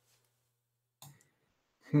saying.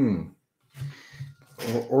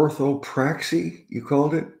 Orthopraxy, you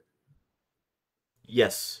called it?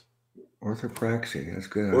 Yes. Orthopraxy, that's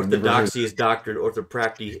good. Orthodoxy is doctrine.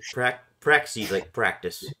 Orthopraxy, praxy like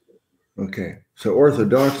practice. Okay, so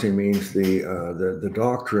orthodoxy means the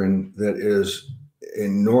doctrine that is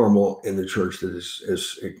normal in the church, that is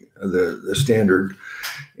the standard,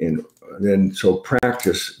 and then so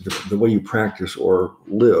practice, the way you practice or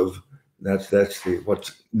live, that's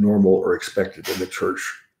what's normal or expected in the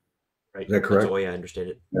church. Right. Is that correct? That's the way I understand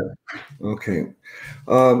it. Yeah. Okay.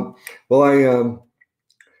 Well,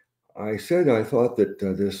 I said I thought that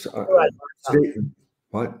this statement.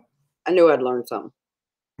 What? I knew I'd learn something.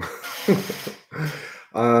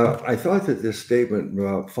 I thought that this statement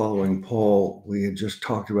about following Paul, we had just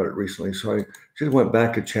talked about it recently, so I just went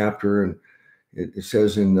back a chapter, and it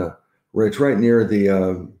says where it's right near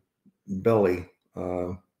the belly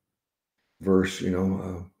verse.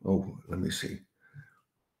 Let me see.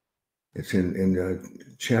 It's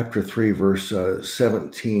in chapter 3, verse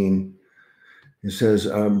 17. It says,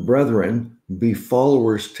 "Brethren, be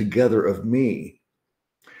followers together of me."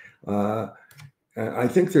 I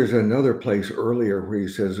think there's another place earlier where he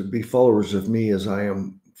says, "Be followers of me as I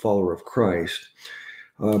am follower of Christ."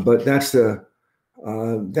 But that's the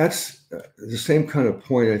same kind of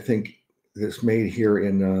point I think that's made here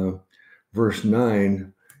in verse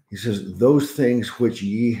 9. He says, "Those things which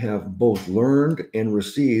ye have both learned and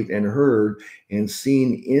received and heard and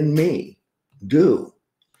seen in me, do."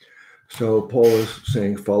 So Paul is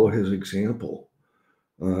saying, follow his example,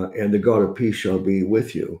 and the God of peace shall be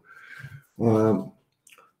with you. The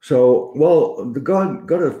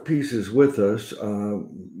God of peace is with us,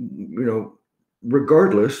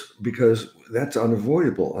 regardless, because that's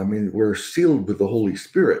unavoidable. I mean, we're sealed with the Holy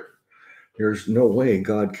Spirit. There's no way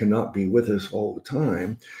God cannot be with us all the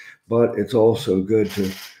time, but it's also good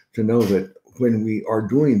to know that when we are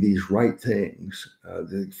doing these right things,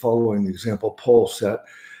 following the example Paul set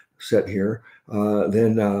here,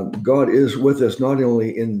 then God is with us not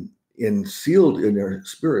only in sealed in our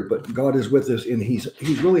spirit, but God is with us, and He's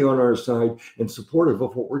really on our side and supportive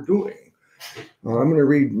of what we're doing. I'm going to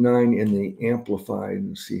read 9 in the Amplified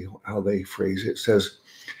and see how they phrase it. It says,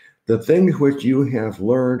 "The things which you have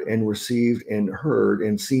learned and received and heard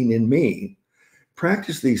and seen in me,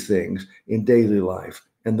 practice these things in daily life,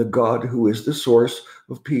 and the God who is the source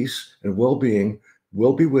of peace and well-being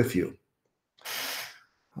will be with you."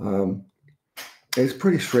 It's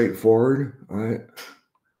pretty straightforward.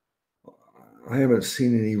 I haven't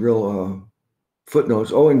seen any real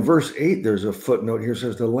footnotes. Oh, in verse 8, there's a footnote here. It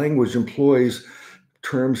says the language employs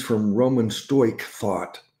terms from Roman Stoic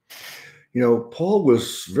thought. Paul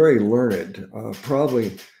was very learned.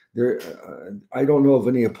 Probably there. I don't know of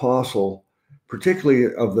any apostle,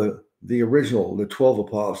 particularly of the original, the 12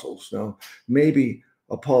 apostles. Now, maybe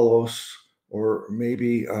Apollos, or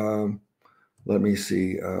maybe let me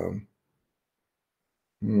see.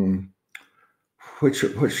 Which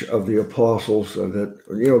of the apostles that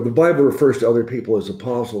the Bible refers to other people as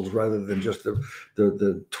apostles rather than just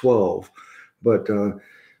the 12, but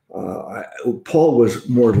Paul was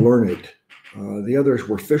more learned. The others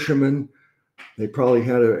were fishermen. They probably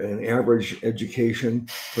had an average education,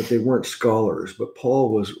 but they weren't scholars. But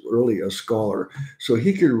Paul was really a scholar, so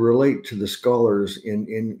he could relate to the scholars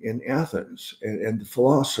in Athens and the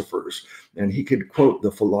philosophers, and he could quote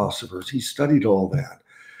the philosophers. He studied all that.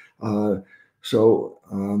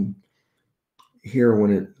 Here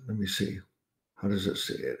let me see, how does it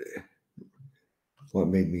say it? What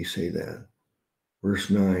made me say that? Verse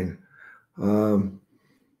 9.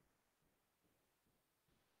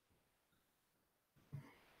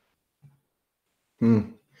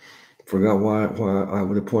 Forgot why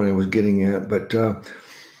the point I was getting at, but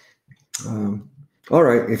all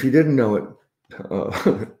right, if you didn't know it,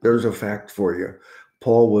 there's a fact for you.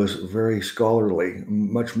 Paul was very scholarly,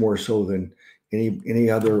 much more so than any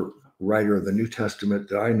other writer of the New Testament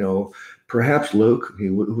that I know. Perhaps Luke,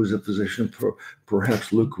 who was a physician,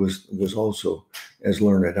 perhaps Luke was also as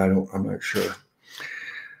learned. I'm not sure.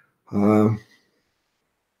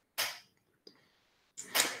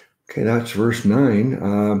 Okay, that's verse 9.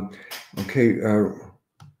 Okay,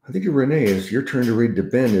 I think Renee, it's your turn to read to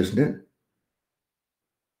Ben, isn't it?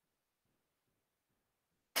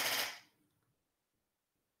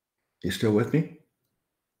 You still with me?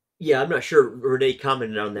 Yeah, I'm not sure Renee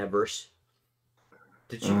commented on that verse.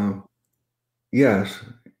 Did you? Yes.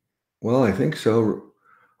 Well, I think so.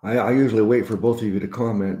 I usually wait for both of you to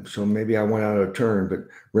comment, so maybe I went out of turn. But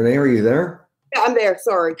Renee, are you there? Yeah, I'm there.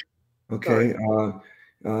 Sorry. Okay.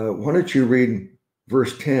 Why don't you read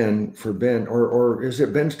verse 10 for Ben, or is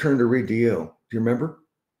it Ben's turn to read to you? Do you remember?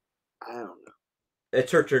 I don't know.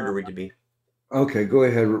 It's her turn to read to me. Okay, go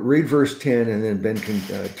ahead. Read verse 10, and then Ben can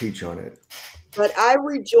teach on it. But I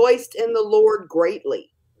rejoiced in the Lord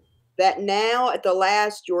greatly, that now at the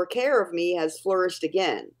last your care of me has flourished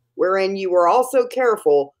again, wherein you were also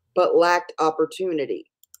careful, but lacked opportunity.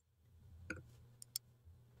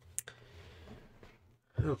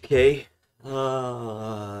 Okay.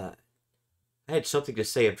 I had something to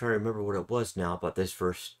say. I'm trying to remember what it was now about this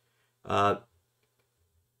verse.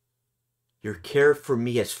 Your care for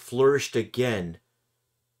me has flourished again,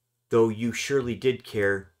 though you surely did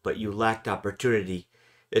care, but you lacked opportunity.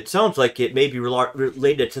 It sounds like it may be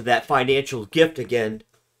related to that financial gift again,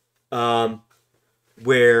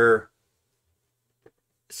 where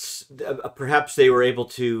perhaps they were able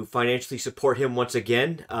to financially support him once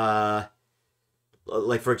again.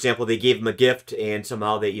 Like for example, they gave him a gift, and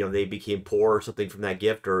somehow they became poor or something from that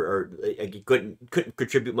gift, or couldn't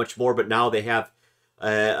contribute much more. But now they have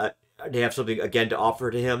something again to offer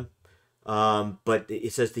to him. But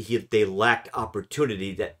it says that they lacked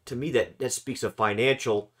opportunity. That to me that speaks of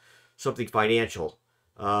something financial.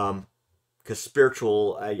 Because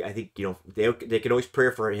spiritual, I think they can always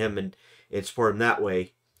pray for him and support him that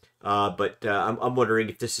way. But I'm wondering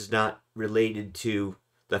if this is not related to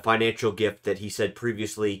the financial gift that he said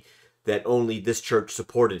previously that only this church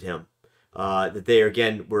supported him. That they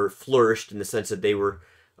again were flourished in the sense that they were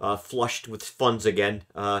flushed with funds again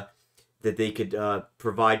that they could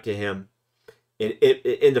provide to him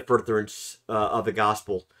in the furtherance of the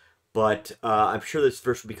gospel. But I'm sure this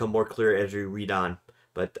verse will become more clear as we read on.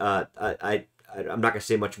 But I'm not going to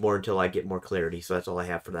say much more until I get more clarity. So that's all I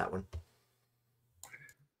have for that one.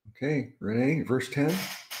 Okay, Renee, verse 10.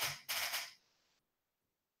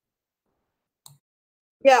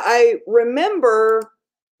 Yeah, I remember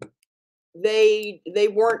they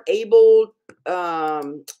weren't able,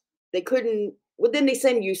 they couldn't. Well, didn't they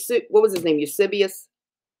send what was his name? Eusebius,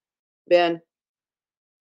 Ben?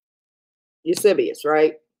 Eusebius,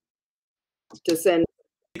 right? To send.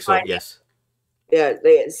 I think so, yes. Yeah,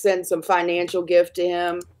 they send some financial gift to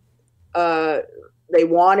him. They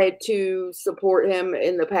wanted to support him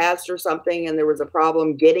in the past or something, and there was a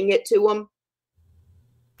problem getting it to him.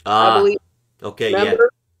 I believe. Okay,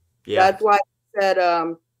 remember? yeah. That's why I said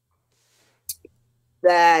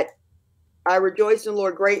that I rejoice in the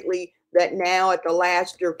Lord greatly that now at the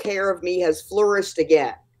last your care of me has flourished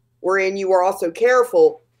again, wherein you were also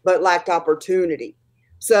careful but lacked opportunity.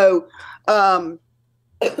 So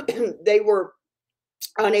they were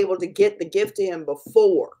unable to get the gift to him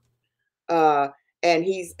before. And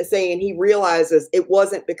he's saying he realizes it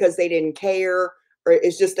wasn't because they didn't care, or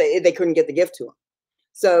it's just that they couldn't get the gift to him.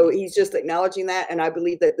 So he's just acknowledging that. And I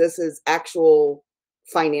believe that this is actual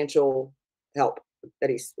financial help that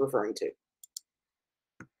he's referring to.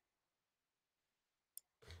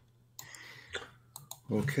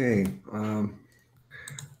 Okay. I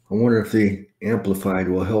wonder if the Amplified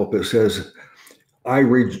will help. It says, by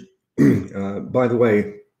the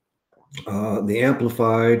way, the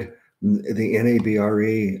Amplified, the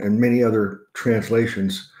NABRE, and many other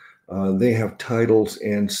translations, they have titles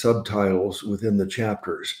and subtitles within the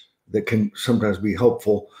chapters that can sometimes be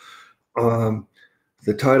helpful.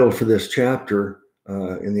 The title for this chapter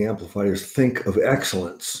in the Amplified is Think of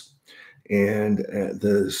Excellence. And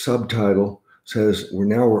the subtitle says,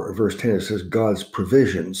 we're verse 10, it says God's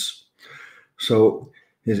provisions. So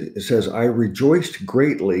it says, I rejoiced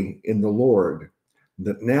greatly in the Lord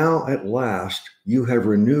that now at last you have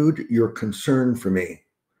renewed your concern for me.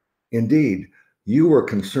 Indeed, you were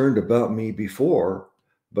concerned about me before,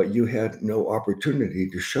 but you had no opportunity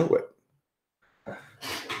to show it.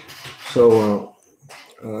 So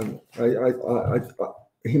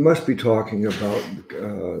he must be talking about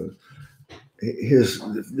his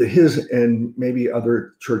and maybe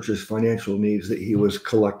other churches' financial needs that he was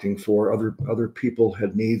collecting for. Other people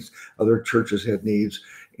had needs, other churches had needs,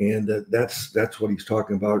 and that's what he's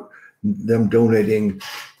talking about. Them donating,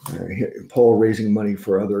 Paul raising money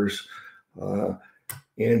for others,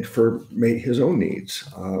 and for his own needs.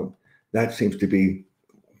 That seems to be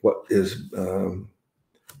what is the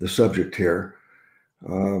subject here.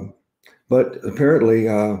 But apparently,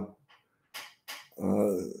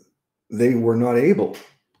 they were not able,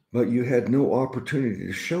 but you had no opportunity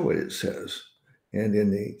to show it, it says. And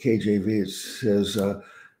in the KJV, it says,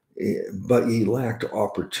 but ye lacked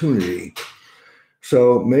opportunity.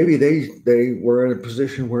 So maybe they were in a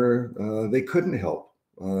position where they couldn't help.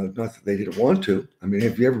 Not that they didn't want to. I mean,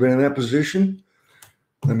 have you ever been in that position?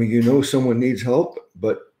 I mean, you know someone needs help,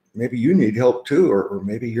 but maybe you need help too, or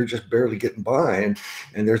maybe you're just barely getting by,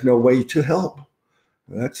 and there's no way to help.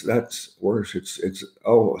 That's worse. It's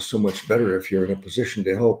so much better if you're in a position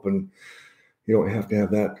to help and you don't have to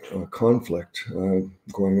have that conflict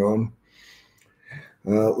going on.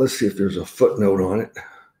 Let's see if there's a footnote on it.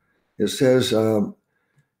 It says,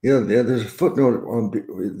 there's a footnote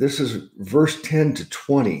on this is verse 10 to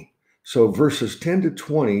 20. So verses 10 to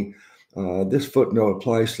 20, this footnote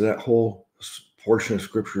applies to that whole portion of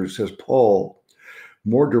scripture. It says, Paul,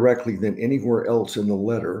 more directly than anywhere else in the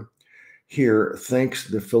letter, here thanks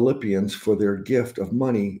the Philippians for their gift of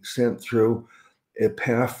money sent through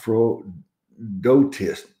Epaphroditus.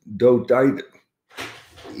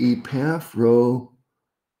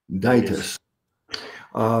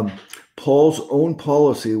 Paul's own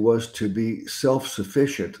policy was to be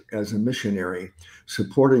self-sufficient as a missionary,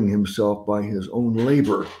 supporting himself by his own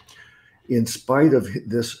labor. In spite of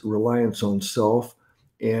this reliance on self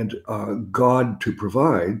and God to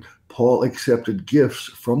provide, Paul accepted gifts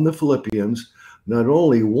from the Philippians not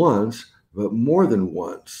only once, but more than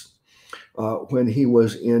once. When he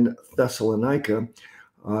was in Thessalonica,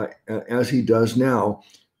 as he does now,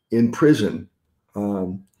 in prison.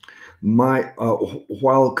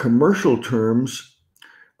 While commercial terms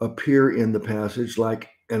appear in the passage like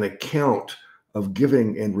an account of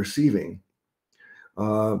giving and receiving,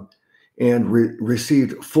 and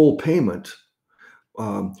received full payment,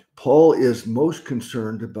 Paul is most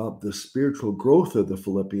concerned about the spiritual growth of the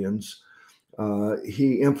Philippians.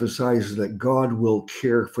 He emphasizes that God will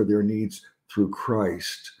care for their needs through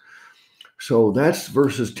Christ. So that's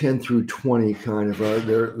verses 10 through 20, kind of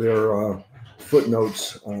their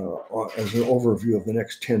footnotes as an overview of the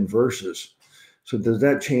next 10 verses. So does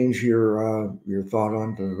that change your thought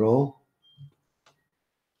on it at all?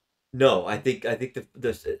 No, I think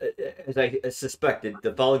as I suspected,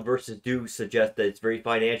 the following verses do suggest that it's very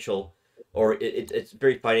financial, or it's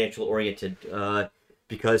very financial oriented,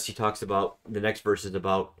 because he talks about the next verses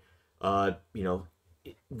about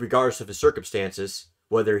regardless of his circumstances,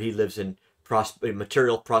 whether he lives in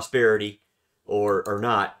material prosperity or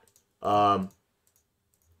not,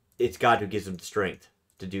 it's God who gives him the strength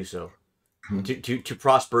to do so, to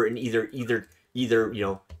prosper in either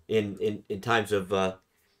in times of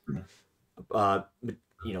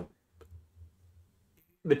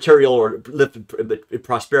material or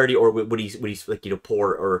prosperity, or when he's like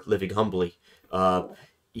poor or living humbly. God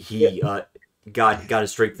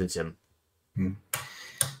strengthens him.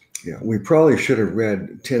 Yeah, we probably should have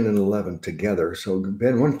read 10 and 11 together. So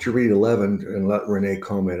Ben, why don't you read 11 and let Renee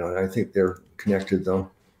comment on it? I think they're connected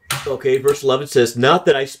though. Okay, verse 11 says, "Not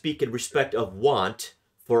that I speak in respect of want,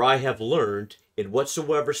 for I have learned in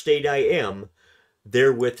whatsoever state I am,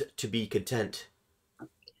 therewith to be content."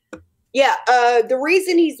 Yeah, the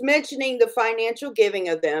reason he's mentioning the financial giving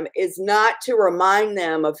of them is not to remind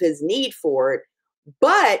them of his need for it,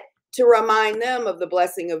 but to remind them of the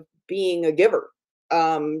blessing of being a giver.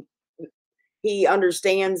 He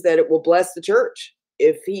understands that it will bless the church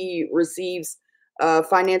if he receives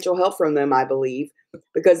financial help from them, I believe,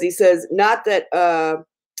 because he says, not that I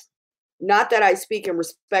speak in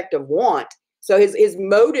respect of want. So his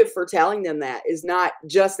motive for telling them that is not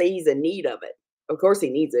just that he's in need of it. Of course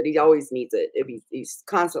he needs it. He always needs it if he's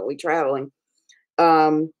constantly traveling.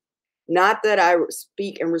 Not that I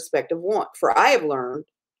speak in respect of want, for I have learned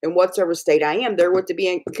in whatsoever state I am, therewith to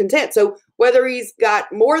be content. So whether he's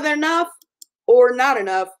got more than enough or not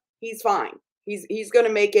enough, he's fine. He's going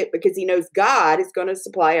to make it because he knows God is going to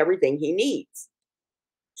supply everything he needs.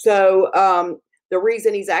 So the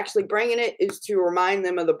reason he's actually bringing it is to remind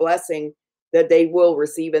them of the blessing that they will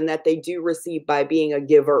receive and that they do receive by being a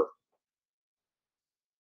giver.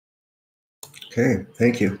 Okay,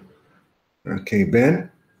 thank you. Okay, Ben?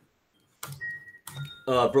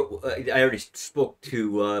 I already spoke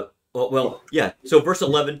to, yeah. So verse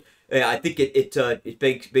 11, I think it's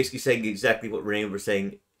basically saying exactly what Renee was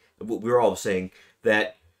saying, what we were all saying,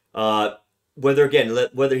 that whether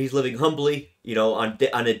he's living humbly,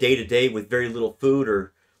 on a day-to-day with very little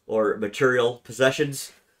food or material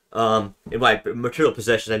possessions. And by material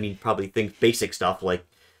possessions, I mean probably basic stuff like,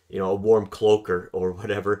 a warm cloak or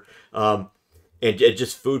whatever, and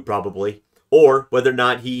just food probably, or whether or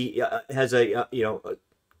not he has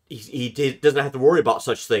doesn't have to worry about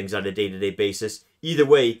such things on a day-to-day basis. Either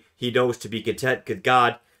way, he knows to be content because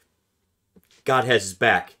God has his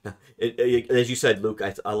back. As you said, Luke,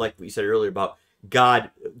 I like what you said earlier about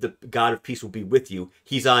God. The God of peace will be with you.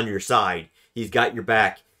 He's on your side. He's got your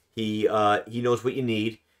back. He knows what you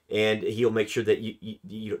need, and he'll make sure that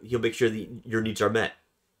he'll make sure that your needs are met.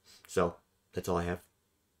 So that's all I have.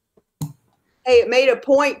 Hey, it made a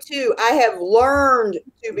point too. I have learned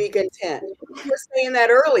to be content. You were saying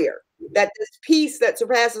that earlier, that this peace that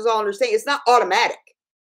surpasses all understanding, it's not automatic.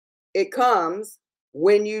 It comes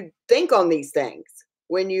when you think on these things,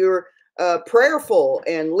 when you're prayerful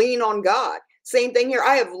and lean on God. Same thing here.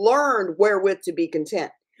 I have learned wherewith to be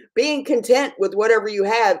content. Being content with whatever you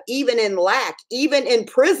have, even in lack, even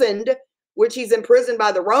imprisoned, which he's imprisoned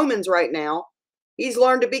by the Romans right now. He's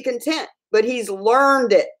learned to be content, but he's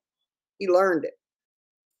learned it. He learned it.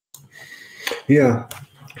 Yeah,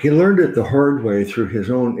 he learned it the hard way through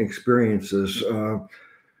his own experiences.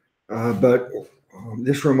 But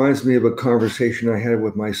this reminds me of a conversation I had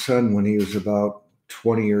with my son when he was about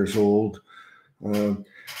 20 years old. I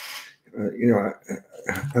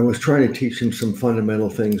was trying to teach him some fundamental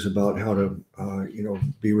things about how to,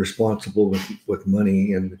 be responsible with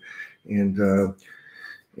money, and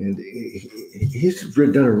he's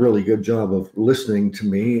done a really good job of listening to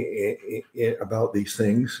me about these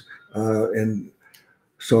things, and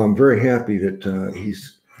so I'm very happy that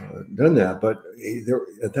he's done that. But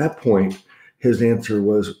at that point, his answer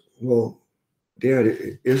was, "Well,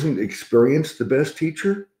 Dad, isn't experience the best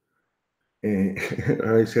teacher?" And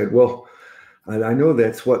I said, "Well, I know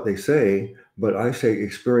that's what they say, but I say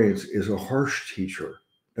experience is a harsh teacher.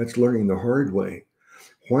 That's learning the hard way.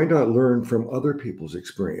 Why not learn from other people's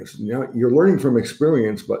experience? Now you're learning from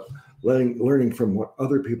experience, but learning from what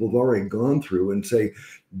other people have already gone through and say,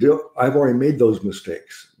 I've already made those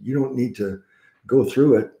mistakes. You don't need to go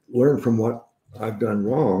through it. Learn from what I've done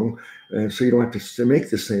wrong, and so you don't have to make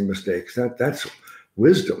the same mistakes. That's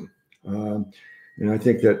wisdom." And I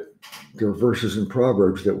think that there are verses in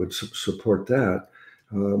Proverbs that would support that.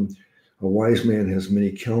 A wise man has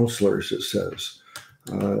many counselors, it says.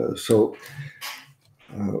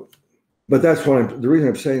 But that's the reason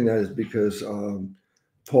I'm saying that is because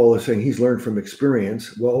Paul is saying he's learned from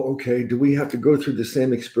experience. Well, okay, do we have to go through the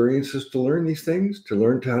same experiences to learn these things, to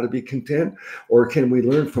learn how to be content? Or can we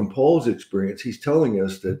learn from Paul's experience? He's telling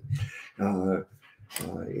us that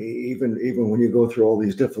even when you go through all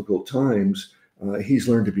these difficult times, he's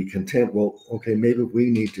learned to be content. Well, okay, maybe we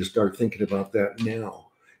need to start thinking about that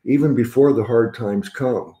now, even before the hard times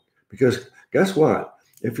come. Because guess what?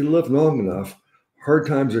 If you live long enough, hard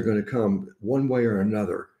times are going to come one way or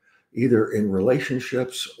another, either in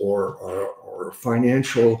relationships or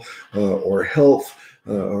financial or health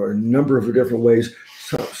or a number of different ways.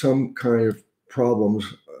 Some kind of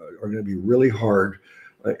problems are going to be really hard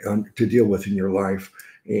to deal with in your life,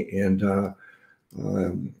 and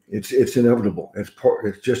it's inevitable.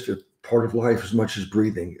 It's just a part of life as much as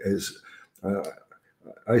breathing. As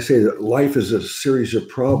I say, that life is a series of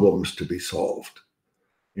problems to be solved,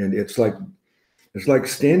 and it's like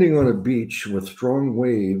standing on a beach with strong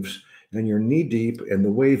waves, and you're knee deep, and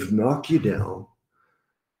the waves knock you down.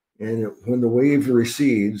 And when the wave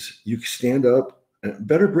recedes, you stand up and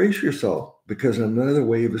better brace yourself because another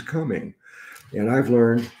wave is coming. And I've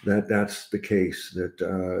learned that that's the case. That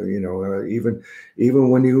even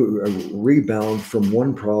when you rebound from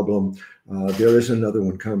one problem, there is another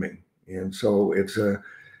one coming. And so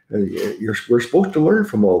we're supposed to learn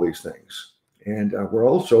from all these things, and we're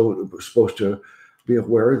also supposed to be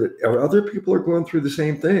aware that other people are going through the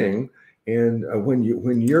same thing. And when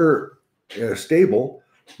you're stable,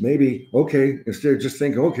 maybe instead of just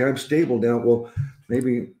thinking, okay, I'm stable now. Well,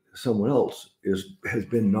 maybe someone else has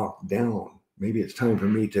been knocked down. Maybe it's time for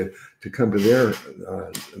me to come to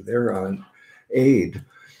their aid.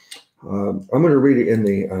 I'm going to read it in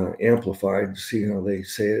the Amplified to see how they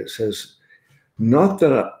say it. It says, "Not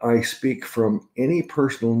that I speak from any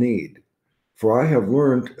personal need, for I have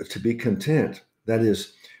learned to be content, that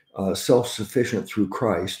is, self-sufficient through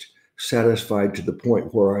Christ, satisfied to the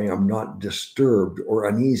point where I am not disturbed or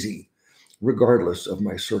uneasy, regardless of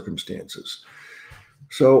my circumstances."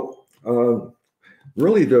 So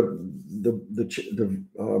really the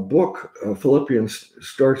book Philippians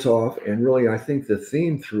starts off, and really I think the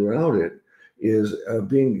theme throughout it is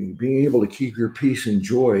being able to keep your peace and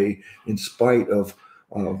joy in spite of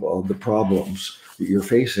the problems that you're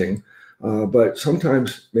facing. But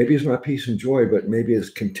sometimes maybe it's not peace and joy, but maybe it's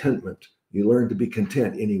contentment. You learn to be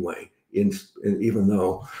content anyway, even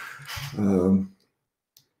though.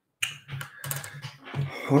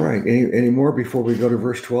 All right. Any more before we go to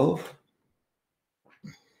verse 12?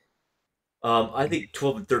 I think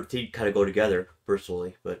 12 and 13 kind of go together,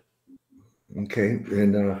 personally, but Okay,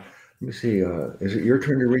 and let me see. Is it your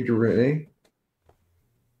turn to read your Renee?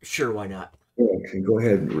 sure, why not? Yeah, okay, go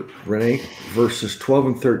ahead, Renee. Verses 12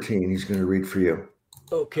 and 13. He's going to read for you.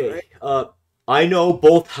 All right. Okay. I know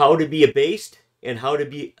both how to be abased and how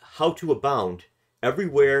to abound.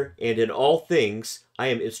 Everywhere and in all things I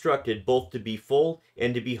am instructed both to be full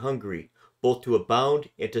and to be hungry, both to abound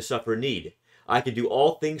and to suffer need. I can do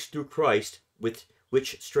all things through Christ, with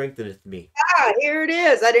which strengtheneth me. Ah, here it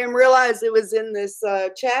is. I didn't realize it was in this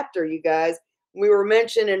chapter, you guys. We were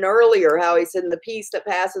mentioning earlier how he said, "In the peace that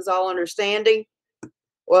passes all understanding."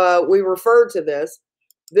 We referred to this.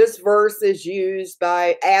 This verse is used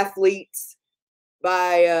by athletes,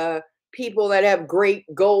 by people that have great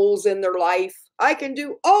goals in their life. I can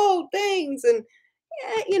do all things. And,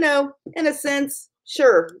 in a sense,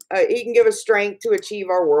 sure, he can give us strength to achieve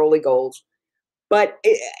our worldly goals. But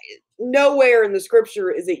nowhere in the scripture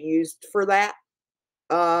is it used for that.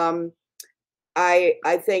 Um,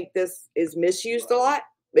 I think this is misused a lot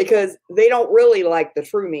because they don't really like the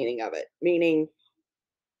true meaning of it, meaning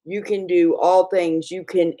you can do all things. You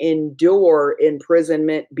can endure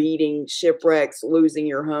imprisonment, beating, shipwrecks, losing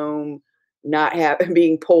your home, not having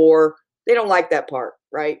being poor. They don't like that part,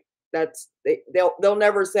 right? They'll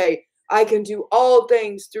never say I can do all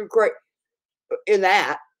things through Christ. In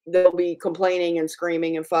that, they'll be complaining and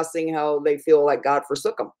screaming and fussing how they feel like God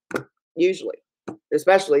forsook them. Usually,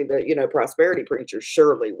 especially the prosperity preachers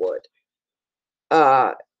surely would.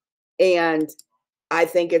 Uh, and I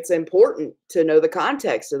think it's important to know the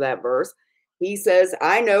context of that verse. He says,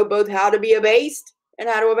 I know both how to be abased and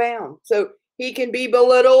how to abound. So he can be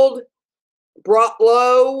belittled, brought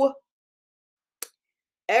low,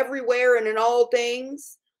 everywhere and in all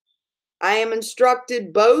things. I am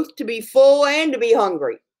instructed both to be full and to be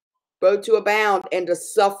hungry, both to abound and to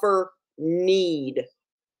suffer need.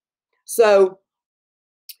 So,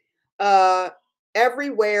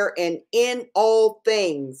 everywhere and in all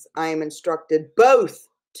things, I am instructed both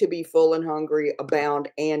to be full and hungry, abound,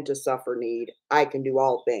 and to suffer need. I can do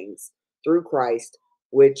all things through Christ,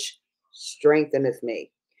 which strengtheneth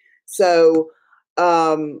me. So,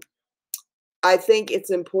 I think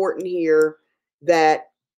it's important here that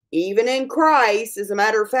even in Christ, as a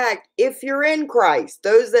matter of fact, if you're in Christ,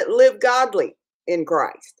 those that live godly in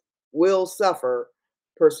Christ will suffer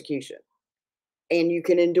persecution, and you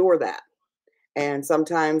can endure that. And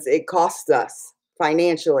sometimes it costs us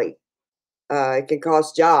financially. It can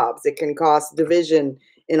cost jobs. It can cost division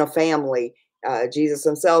in a family. Jesus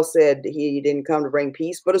himself said he didn't come to bring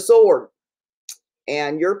peace, but a sword.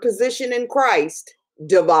 And your position in Christ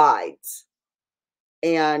divides.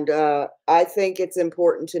 And I think it's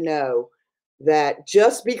important to know that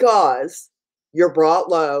just because you're brought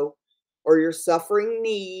low or you're suffering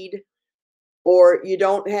need or you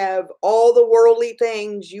don't have all the worldly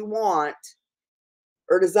things you want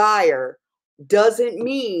or desire doesn't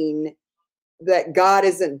mean that God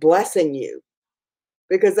isn't blessing you,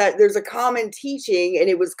 because there's a common teaching, and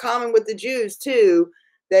it was common with the Jews too,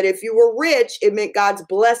 that if you were rich, it meant God's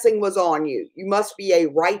blessing was on you. You must be a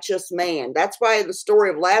righteous man. That's why the story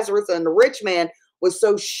of Lazarus and the rich man was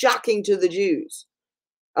so shocking to the Jews.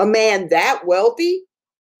 A man that wealthy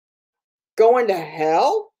going to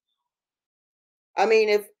hell? I mean,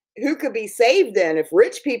 if who could be saved then if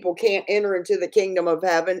rich people can't enter into the kingdom of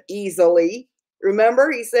heaven easily?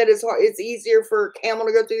 Remember, he said it's easier for a camel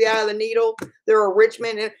to go through the eye of the needle. There are rich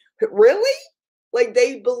men. Really? Like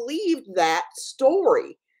they believed that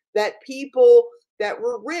story, that people that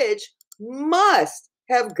were rich must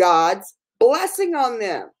have God's blessing on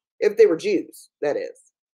them. If they were Jews, that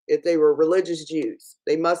is. If they were religious Jews,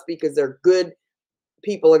 they must be, because they're good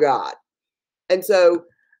people of God. And so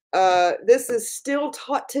this is still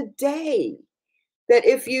taught today, that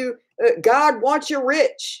if you, God wants you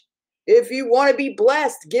rich. If you want to be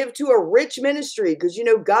blessed, give to a rich ministry, because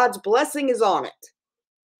God's blessing is on it.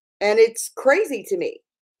 And it's crazy to me.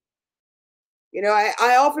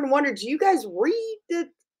 I often wonder, do you guys read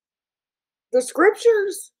the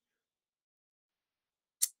scriptures?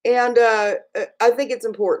 And I think it's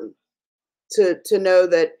important to know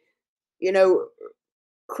that,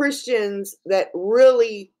 Christians that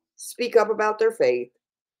really speak up about their faith,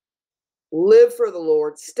 live for the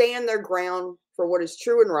Lord, stand their ground for what is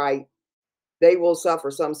true and right, they will suffer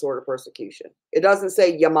some sort of persecution. It doesn't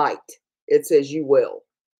say you might, it says you will.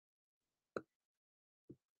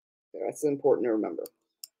 That's important to remember.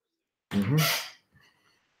 Mm-hmm.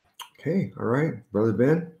 Okay, all right, Brother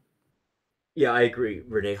Ben. Yeah, I agree,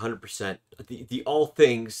 Renee, 100%. The all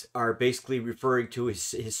things are basically referring to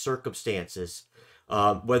his circumstances,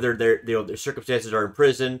 whether their circumstances are in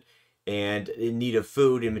prison, and in need of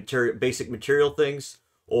food and basic material things,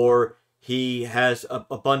 or he has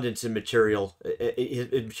abundance in material.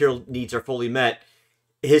 His material needs are fully met.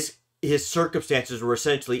 His circumstances were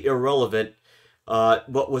essentially irrelevant.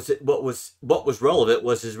 What was relevant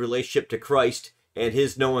was his relationship to Christ and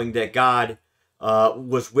his knowing that God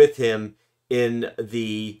was with him in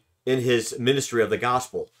his ministry of the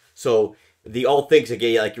gospel. So the all things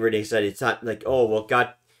again, like Renee said, it's not like, oh well,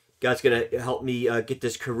 God's gonna help me get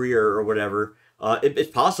this career or whatever.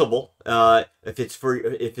 It's possible if it's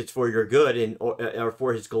for your good and or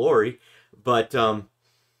for His glory, but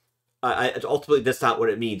ultimately that's not what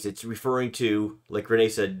it means. It's referring to, like Renee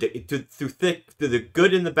said, through the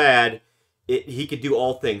good and the bad, he can do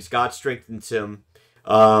all things. God strengthens him.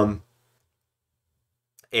 And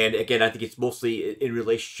again, I think it's mostly in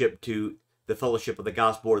relationship to the fellowship of the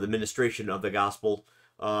gospel or the ministration of the gospel,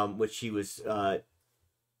 which he was.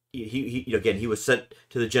 He was sent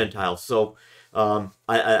to the Gentiles. So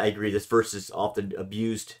I agree. This verse is often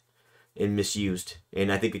abused and misused,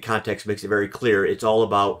 and I think the context makes it very clear. It's all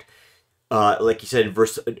about, like you said in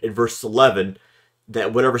verse 11,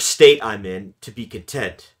 that whatever state I'm in, to be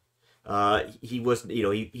content. He wasn't.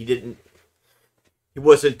 He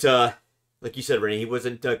wasn't. Like you said, Renee, he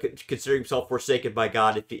wasn't considering himself forsaken by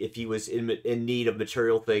God if he was in need of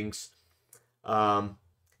material things, and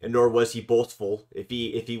nor was he boastful if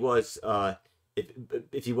he was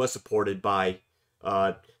supported by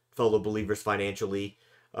fellow believers financially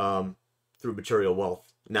through material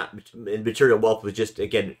wealth. And material wealth was just,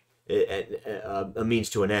 again, a means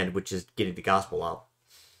to an end, which is getting the gospel out.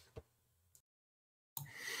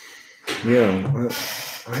 Yeah,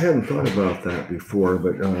 I hadn't thought about that before,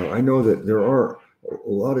 but I know that there are a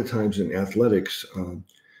lot of times in athletics,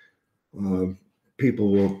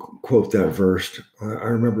 people will quote that verse. I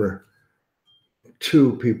remember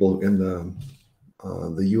two people in the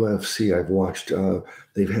UFC I've watched.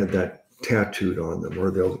 They've had that tattooed on them,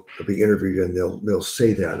 or they'll be interviewed and they'll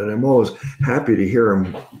say that, and I'm always happy to hear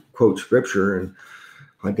them quote scripture and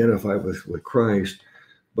identify with Christ.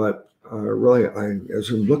 But really, as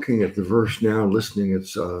I'm looking at the verse now, listening,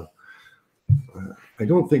 it's I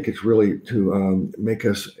don't think it's really to make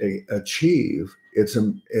us achieve. It's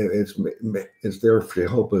there to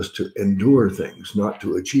help us to endure things, not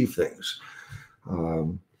to achieve things.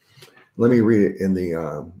 Let me read it in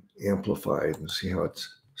the Amplified and see how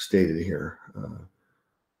it's stated here.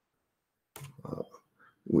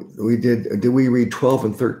 Did we read 12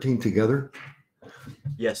 and 13 together?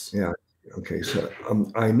 Yes. Yeah. Okay. So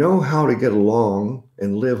I know how to get along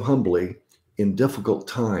and live humbly in difficult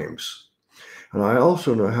times. And I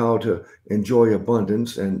also know how to enjoy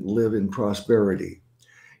abundance and live in prosperity.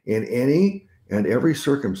 In any and every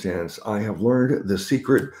circumstance, I have learned the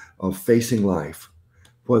secret of facing life,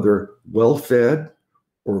 whether well-fed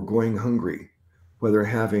or going hungry, whether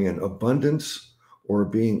having an abundance or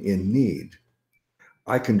being in need.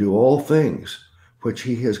 I can do all things which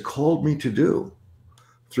He has called me to do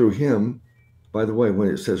through Him. By the way, when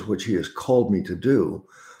it says which He has called me to do,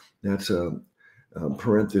 that's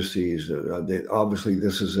parentheses. Obviously,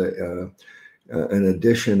 this is an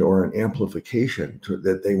addition or an amplification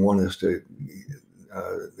that they want us to.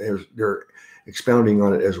 They're expounding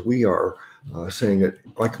on it as we are, saying that,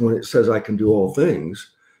 like when it says I can do all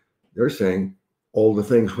things, they're saying all the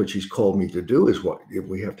things which He's called me to do is what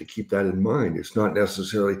we have to keep that in mind. It's not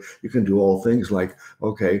necessarily you can do all things like,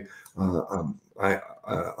 okay, I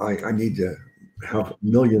need to have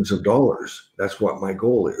millions of dollars. That's what my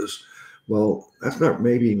goal is. Well, that's not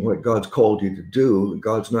maybe what God's called you to do.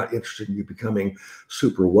 God's not interested in you becoming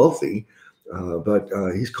super wealthy, but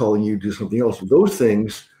He's calling you to do something else. Those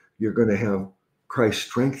things, you're going to have Christ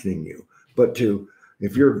strengthening you. But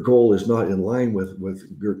if your goal is not in line with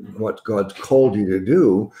what God's called you to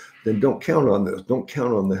do, then don't count on this. Don't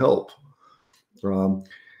count on the help.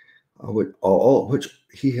 Which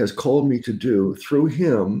He has called me to do through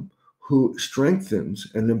Him who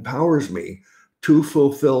strengthens and empowers me to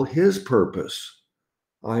fulfill His purpose.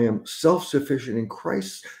 I am self-sufficient in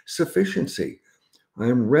Christ's sufficiency. I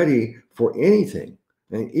am ready for anything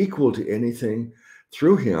and equal to anything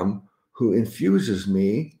through Him who infuses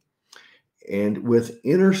me and with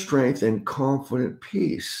inner strength and confident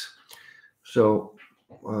peace. So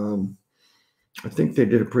I think they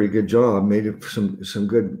did a pretty good job, made some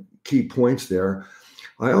good key points there.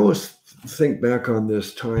 I always think back on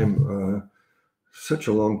this time, such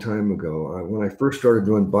a long time ago, when I first started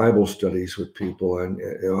doing Bible studies with people and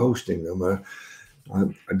hosting them.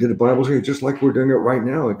 I did a Bible study just like we're doing it right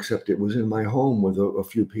now, except it was in my home with a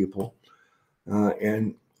few people.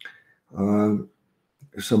 And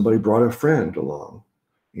somebody brought a friend along.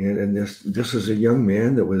 And this is a young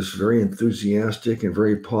man that was very enthusiastic and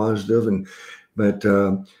very positive, but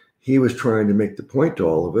he was trying to make the point to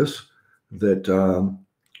all of us that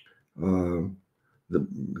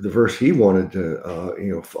the verse he wanted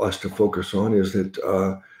to for us to focus on is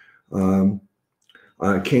that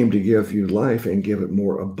I came to give you life and give it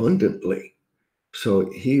more abundantly. So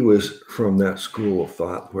he was from that school of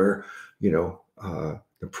thought where the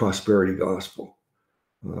prosperity gospel.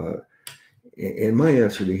 And my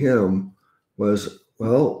answer to him was,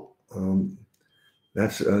 well,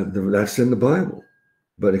 that's in the Bible,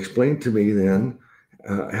 but explain to me then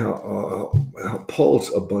how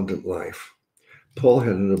Paul's abundant life. Paul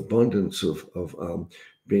had an abundance of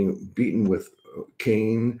being beaten with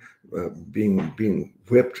cane, being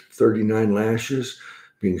whipped 39 lashes,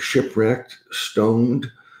 being shipwrecked,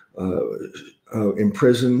 stoned,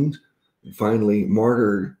 imprisoned, finally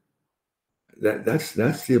martyred. That's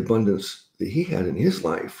the abundance that he had in his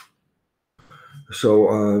life.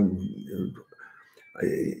 So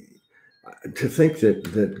to think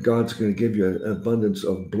that God's going to give you an abundance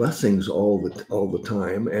of blessings all the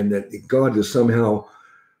time, and that God is somehow,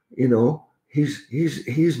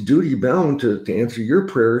 he's duty bound to answer your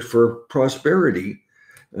prayers for prosperity,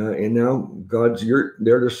 and now God's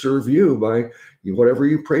there to serve you by whatever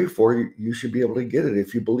you pray for. You should be able to get it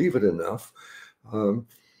if you believe it enough.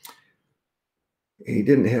 He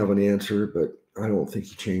didn't have an answer, but I don't think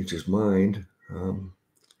he changed his mind.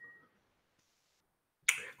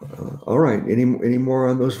 All right. Any more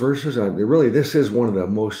on those verses? This is one of the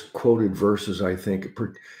most quoted verses, I think,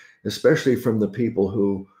 especially from the people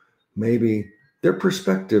who maybe their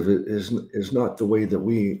perspective is not the way that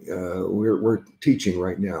we're teaching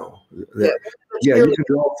right now. You can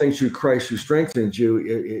do all things through Christ who strengthens you,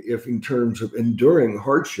 if in terms of enduring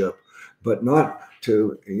hardship, but not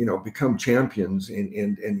to become champions and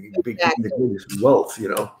be the greatest wealth.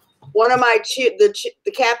 One of my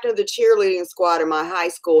the captain of the cheerleading squad in my high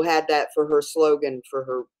school had that for her slogan for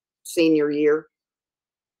her senior year,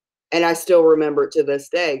 and I still remember it to this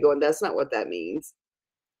day. Going, that's not what that means.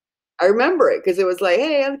 I remember it because it was like,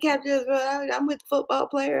 "Hey, I'm the captain. I'm with the football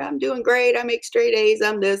player. I'm doing great. I make straight A's.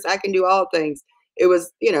 I'm this. I can do all things." It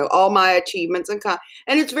was, all my achievements and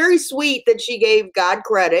it's very sweet that she gave God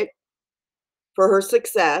credit for her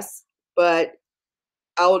success, but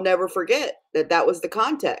I will never forget that was the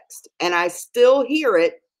context. And I still hear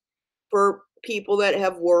it for people that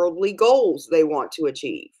have worldly goals they want to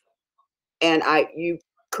achieve. And you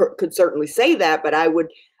could certainly say that, but I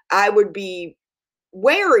would be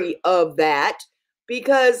wary of that,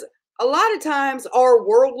 because a lot of times our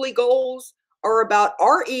worldly goals are about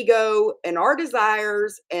our ego and our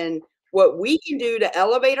desires and what we can do to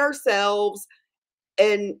elevate ourselves,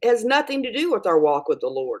 and has nothing to do with our walk with the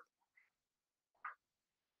Lord.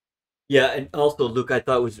 Yeah, and also, Luke, I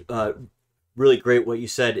thought it was really great what you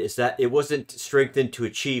said, is that it wasn't strengthened to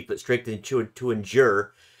achieve, but strengthened to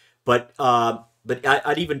endure. But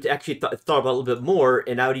I'd even actually thought about it a little bit more,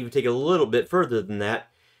 and I would even take it a little bit further than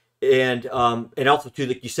that, and also too,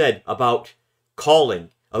 like you said about calling.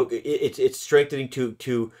 It's strengthening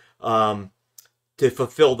to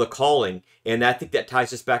fulfill the calling, and I think that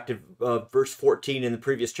ties us back to verse 14 in the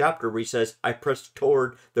previous chapter, where he says, "I press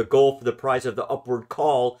toward the goal for the prize of the upward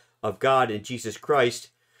call of God in Jesus Christ."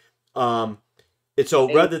 And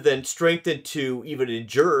so rather than strengthen to even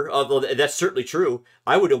endure, although that's certainly true,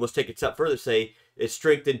 I would almost take it a step further, say it's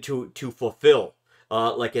strengthened to fulfill.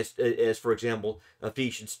 Like as for example,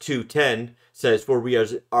 Ephesians 2:10 says, "For we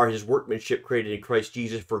are his workmanship, created in Christ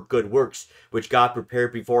Jesus for good works, which God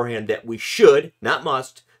prepared beforehand that we should," not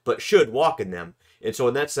must, but should walk in them. And so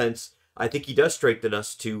in that sense, I think he does strengthen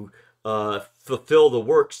us to fulfill the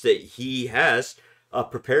works that he has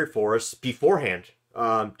prepared for us beforehand,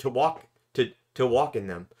 to walk in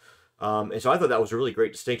them. And so I thought that was a really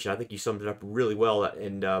great distinction. I think you summed it up really well,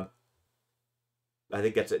 and I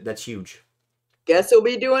think that's huge. Guess we'll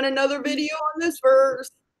be doing another video on this verse.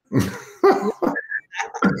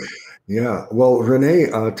 Yeah. Well, Renee,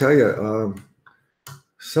 I'll tell you,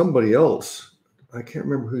 somebody else, I can't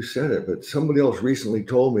remember who said it, but somebody else recently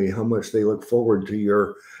told me how much they look forward to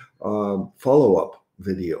your follow-up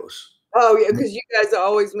videos. Oh, yeah, because you guys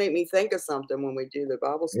always make me think of something when we do the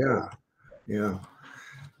Bible study. Yeah.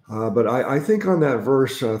 But I think on that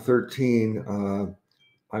verse 13,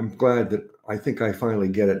 I'm glad that I think I finally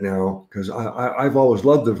get it now, because I've always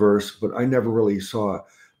loved the verse, but I never really saw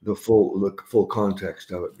the full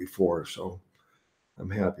context of it before. So I'm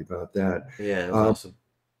happy about that. Yeah, that's awesome.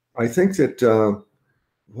 I think that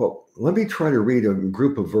well, let me try to read a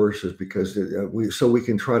group of verses because we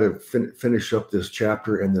can try to finish up this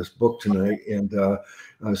chapter and this book tonight. And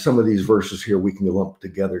some of these verses here we can lump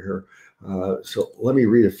together here. So let me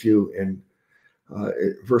read a few. And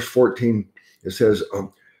verse 14, it says,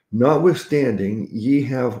 notwithstanding, ye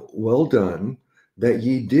have well done that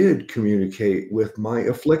ye did communicate with my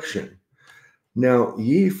affliction. Now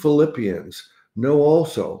ye Philippians know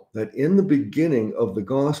also that in the beginning of the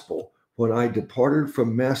gospel, when I departed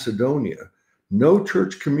from Macedonia, no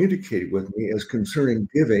church communicated with me as concerning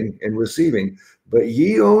giving and receiving, but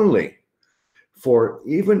ye only. For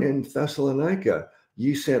even in Thessalonica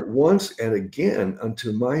ye sent once and again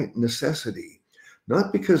unto my necessity,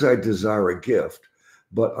 not because I desire a gift,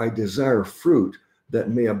 but I desire fruit that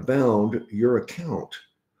may abound your account.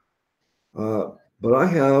 But I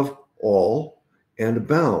have all and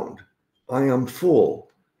abound. I am full,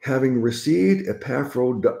 having received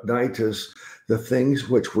Epaphroditus the things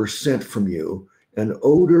which were sent from you, an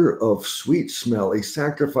odor of sweet smell, a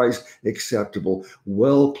sacrifice acceptable,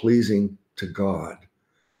 well pleasing to God.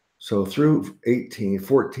 So through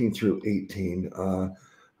 14 through 18,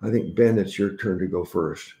 I think, Ben, it's your turn to go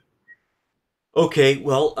first. Okay,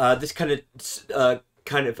 well, this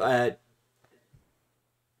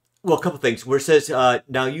well, a couple things where it says,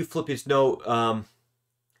 now you Philippians know,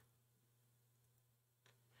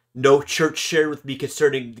 no church shared with me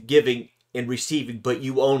concerning giving and receiving, but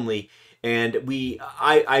you only. And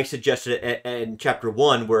I suggested in chapter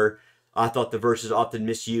 1 where I thought the verse is often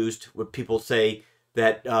misused, where people say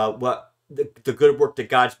that the good work that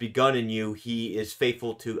God's begun in you, he is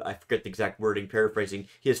faithful to, I forget the exact wording, paraphrasing,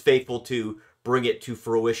 he is faithful to bring it to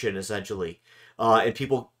fruition, essentially. And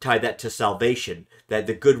people tie that to salvation, that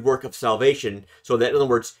the good work of salvation. So that, in other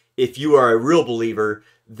words, if you are a real believer,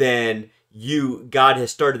 then God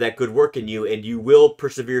has started that good work in you, and you will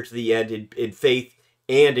persevere to the end in faith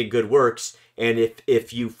and in good works. And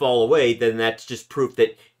if you fall away, then that's just proof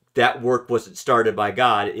that that work wasn't started by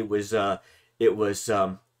God. It was done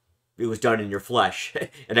in your flesh.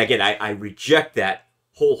 And again, I reject that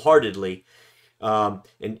wholeheartedly. I'm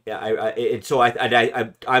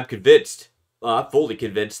convinced, fully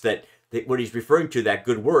convinced that what he's referring to, that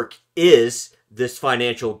good work, is this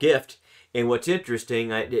financial gift. And what's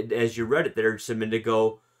interesting, as you read it there just a minute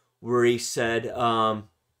ago, where he said, I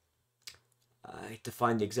have to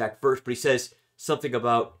find the exact verse, but he says something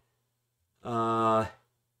about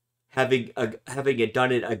having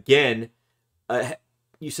done it again.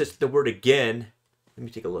 You said the word again. Let me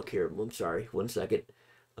take a look here. I'm sorry. 1 second.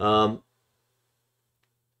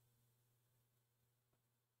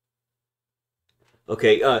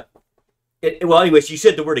 Okay. Well, anyways, you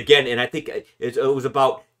said the word again, and I think it was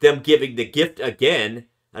about them giving the gift again.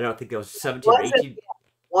 I don't think that was 17 or 18.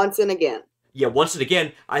 Once and again. Yeah, once and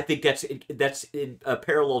again. I think that's in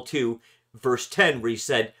parallel to verse 10, where he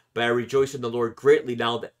said, "But I rejoice in the Lord greatly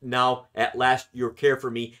now at last your care for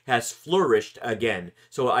me has flourished again."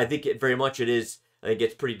 So I think it is. I think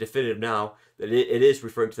it's pretty definitive now that it is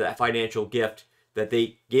referring to that financial gift, that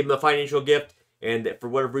they gave him a financial gift, and that for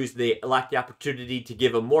whatever reason they lacked the opportunity to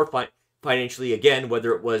give him more financially again,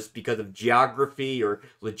 whether it was because of geography or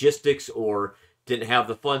logistics or didn't have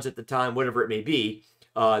the funds at the time, whatever it may be.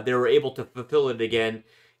 They were able to fulfill it again.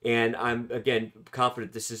 And I'm, again,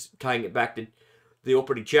 confident this is tying it back to the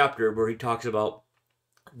opening chapter where he talks about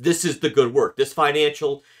this is the good work. This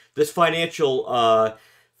financial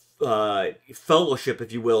fellowship,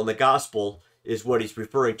 if you will, in the gospel is what he's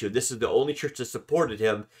referring to. This is the only church that supported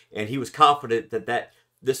him, and he was confident that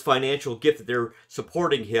this financial gift that they're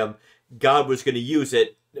supporting him, God was going to use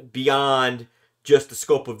it beyond just the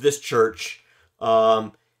scope of this church,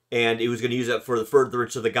 and he was going to use it for the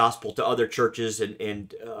furtherance of the gospel to other churches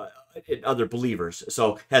and other believers.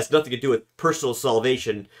 So it has nothing to do with personal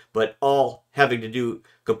salvation, but all having to do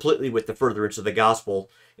completely with the furtherance of the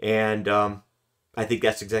gospel. And I think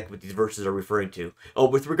that's exactly what these verses are referring to. Oh,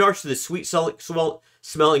 with regards to the sweet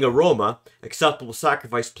smelling aroma, acceptable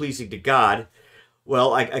sacrifice pleasing to God.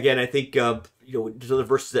 Well, I think there's other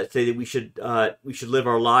verses that say that we should live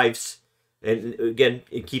our lives, and again,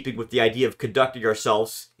 in keeping with the idea of conducting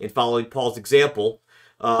ourselves and following Paul's example,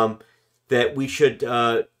 that we should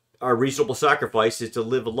our reasonable sacrifice is to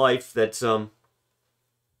live a life that's again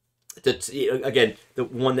the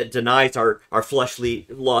one that denies our fleshly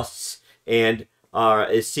lusts and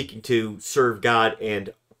is seeking to serve God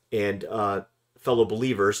and fellow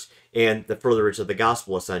believers and the furtherance of the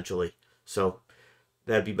gospel, essentially. So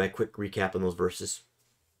that'd be my quick recap on those verses.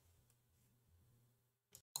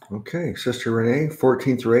 Okay, Sister Renee,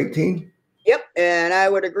 14 through 18. Yep, and I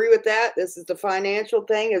would agree with that. This is the financial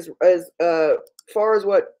thing as far as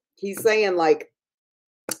what he's saying, like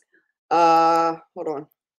Hold on.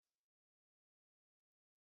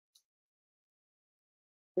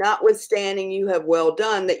 Notwithstanding, you have well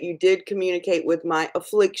done that you did communicate with my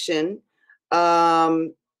affliction.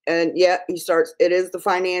 And yeah, he starts, it is the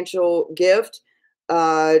financial gift.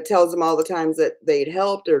 Tells them all the times that they'd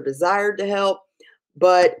helped or desired to help.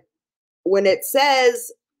 But when it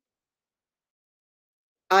says,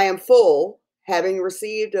 I am full, having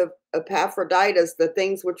received of Epaphroditus the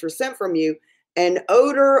things which were sent from you, an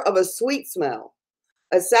odor of a sweet smell,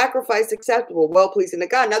 a sacrifice acceptable, well-pleasing to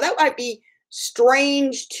God. Now that might be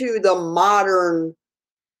strange to the modern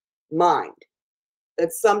mind.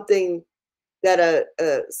 That's something that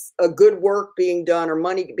a good work being done or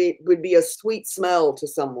money would be a sweet smell to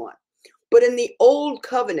someone. But in the old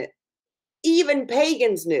covenant, even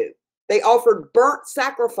pagans knew. They offered burnt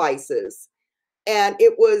sacrifices, and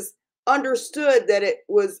it was understood that it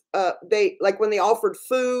was they, like when they offered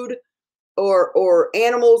food or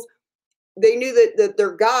animals, they knew that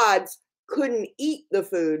their gods couldn't eat the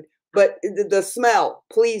food, but the smell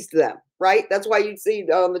pleased them, right? That's why you'd see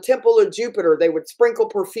on the temple of Jupiter, they would sprinkle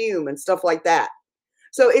perfume and stuff like that.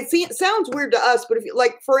 So it sounds weird to us, but if you,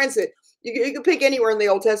 like, for instance, you can pick anywhere in the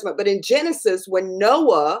Old Testament, but in Genesis, when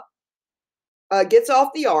Noah gets off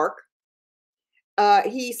the ark,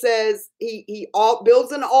 he says he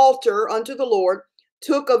builds an altar unto the Lord,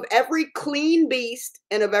 took of every clean beast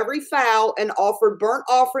and of every fowl and offered burnt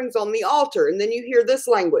offerings on the altar. And then you hear this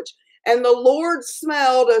language. And the Lord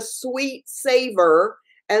smelled a sweet savor.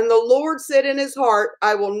 And the Lord said in his heart,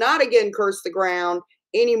 I will not again curse the ground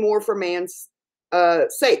anymore for man's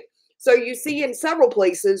sake. So you see in several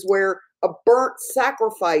places where a burnt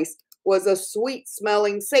sacrifice was a sweet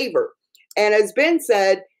smelling savor. And as Ben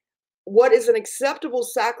said, what is an acceptable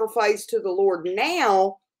sacrifice to the Lord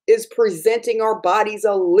now is presenting our bodies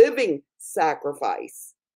a living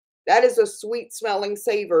sacrifice. That is a sweet smelling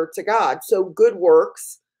savor to God. So good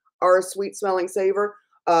works are a sweet smelling savor,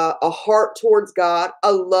 a heart towards God,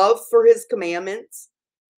 a love for his commandments,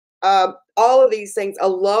 all of these things, a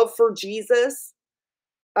love for Jesus.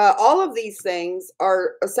 All of these things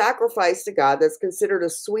are a sacrifice to God that's considered a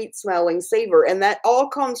sweet smelling savor. And that all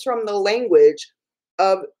comes from the language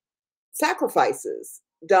of sacrifices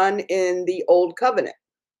done in the Old Covenant.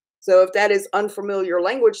 So if that is unfamiliar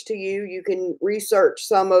language to you, you can research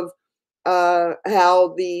some of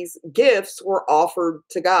how these gifts were offered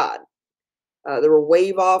to God. There were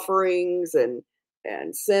wave offerings and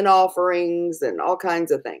sin offerings and all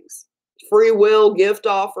kinds of things. Free will gift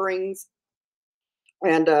offerings.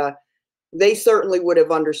 And they certainly would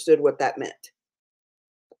have understood what that meant.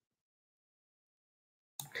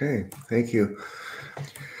 Okay, thank you.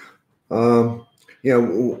 Yeah,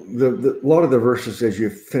 a lot of the verses as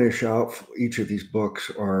you finish out each of these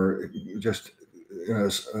books are just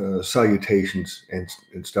salutations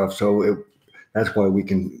and stuff. So that's why we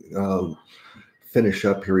can finish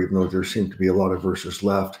up here, even though there seem to be a lot of verses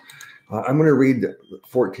left. I'm going to read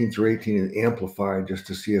 14 through 18 in Amplified just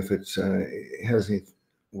to see if it has any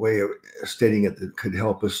way of stating it that could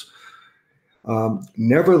help us.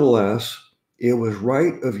 Nevertheless, it was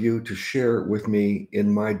right of you to share with me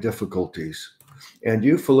in my difficulties. And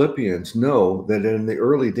you Philippians know that in the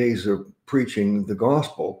early days of preaching the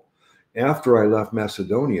gospel, after I left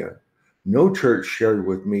Macedonia, no church shared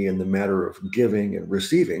with me in the matter of giving and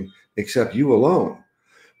receiving except you alone.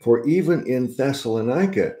 For even in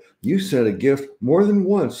Thessalonica, you sent a gift more than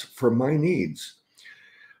once for my needs.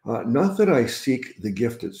 Not that I seek the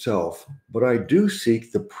gift itself, but I do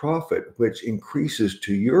seek the profit which increases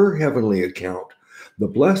to your heavenly account, the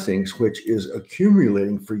blessings which is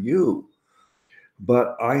accumulating for you.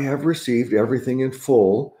 But I have received everything in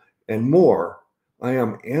full and more. I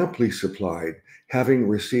am amply supplied, having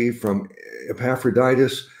received from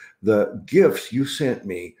Epaphroditus the gifts you sent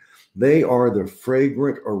me. They are the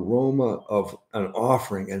fragrant aroma of an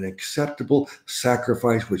offering, an acceptable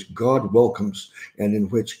sacrifice which God welcomes and in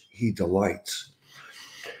which he delights.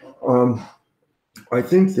 I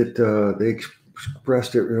think that they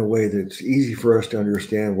expressed it in a way that's easy for us to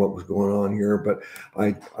understand what was going on here, but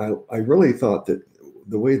I really thought that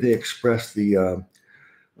the way they expressed the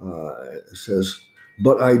says,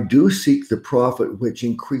 but I do seek the profit which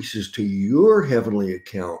increases to your heavenly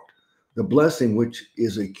account, the blessing which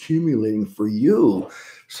is accumulating for you.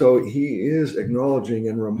 So he is acknowledging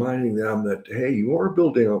and reminding them that, hey, you are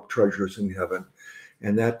building up treasures in heaven.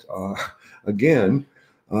 And that, again,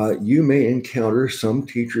 you may encounter some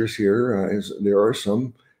teachers here, as there are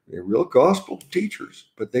some real gospel teachers,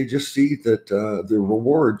 but they just see that the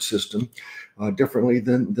reward system differently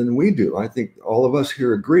than we do. I think all of us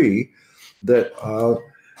here agree that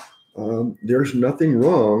there's nothing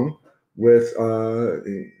wrong with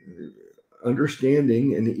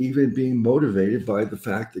understanding and even being motivated by the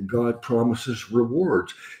fact that God promises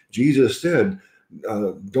rewards. Jesus said,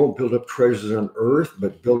 don't build up treasures on earth,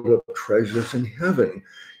 but build up treasures in heaven.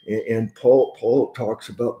 And Paul talks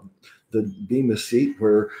about the Bema seat,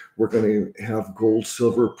 where we're going to have gold,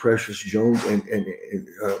 silver, precious gems, and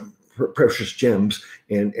precious gems,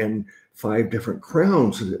 and 5 different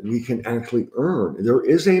crowns that we can actually earn. There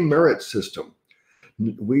is a merit system.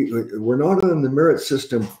 We're not on the merit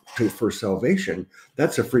system for salvation.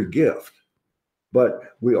 That's a free gift.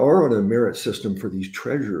 But we are on a merit system for these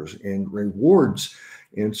treasures and rewards.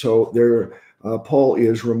 And so Paul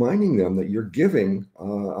is reminding them that you're giving,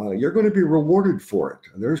 you're going to be rewarded for it.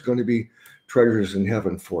 There's going to be treasures in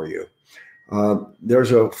heaven for you.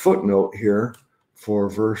 There's a footnote here for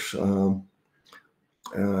verse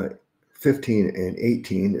 15 and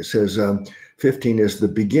 18. It says 15 is the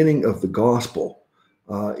beginning of the gospel.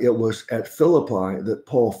 It was at Philippi that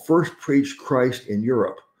Paul first preached Christ in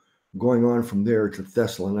Europe, going on from there to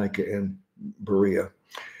Thessalonica and Berea.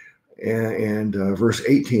 And verse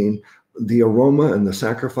 18, the aroma and the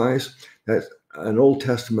sacrifice, that's an Old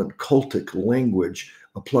Testament cultic language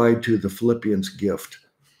applied to the Philippians gift.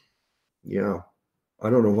 Yeah, I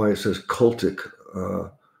don't know why it says cultic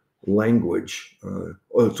language.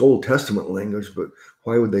 Well, it's Old Testament language, but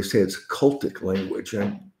why would they say it's cultic language?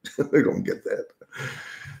 I don't get that.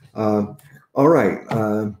 All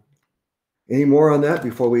right. Any more on that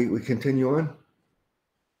before we continue on?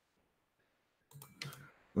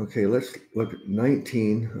 Okay, let's look at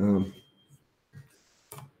 19.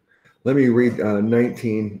 Let me read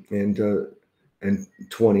 19 and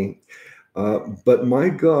 20. But my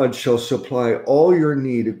God shall supply all your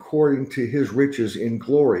need according to his riches in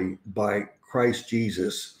glory by Christ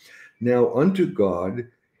Jesus. Now unto God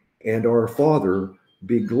and our Father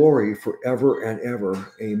be glory forever and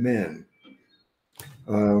ever. Amen.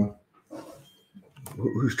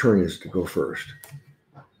 Whose turn is to go first?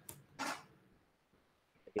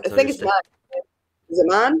 I think it's mine. Is it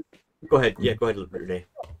mine? Go ahead. Yeah, go ahead, Renee.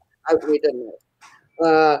 We didn't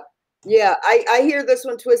know. Yeah, I hear this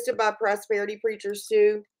one twisted by prosperity preachers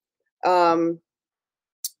too. But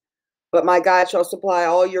my God shall supply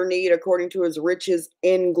all your need according to his riches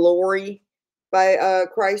in glory by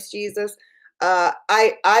Christ Jesus.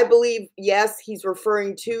 I believe, yes, he's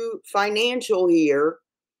referring to financial here.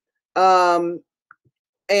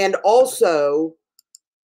 And also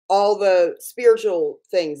all the spiritual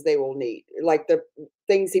things they will need, like the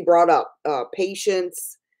things he brought up,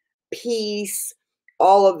 patience, peace,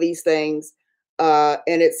 all of these things.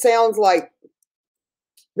 And it sounds like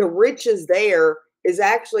the riches there is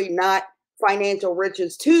actually not financial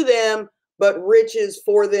riches to them, but riches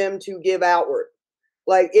for them to give outward.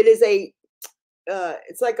 Like it is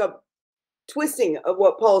it's like a twisting of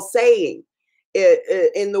what Paul's saying.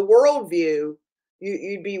 In the worldview,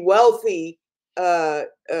 you'd be wealthy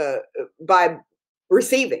by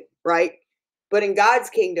receiving, right? But in God's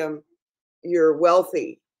kingdom, you're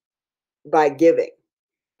wealthy by giving.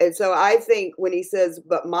 And so I think when he says,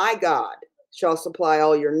 but my God shall supply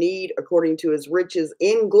all your need according to his riches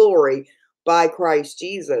in glory by Christ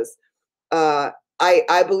Jesus, I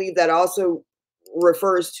believe that also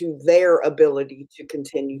refers to their ability to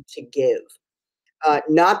continue to give.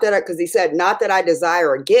 Not that, because he said, not that I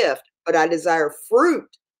desire a gift, but I desire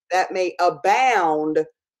fruit that may abound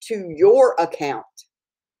to your account.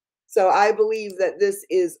 So I believe that this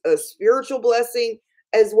is a spiritual blessing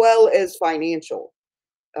as well as financial,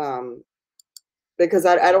 because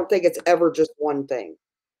I don't think it's ever just one thing.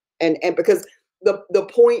 And because the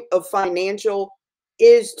point of financial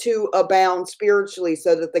is to abound spiritually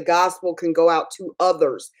so that the gospel can go out to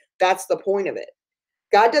others. That's the point of it.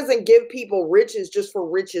 God doesn't give people riches just for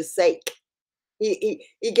riches' sake. He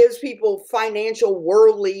gives people financial,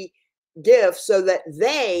 worldly gifts so that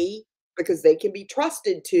they, because they can be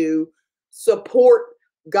trusted to support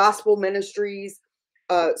gospel ministries,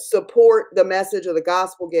 support the message of the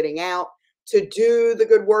gospel getting out, to do the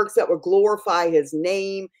good works that would glorify his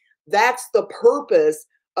name. That's the purpose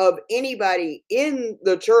of anybody in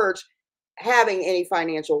the church having any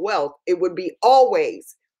financial wealth. It would be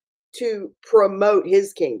always to promote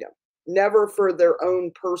his kingdom, never for their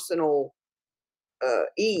own personal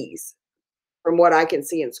ease, from what I can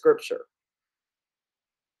see in scripture.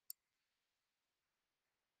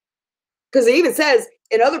 Because it even says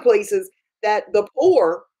in other places that the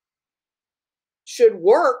poor should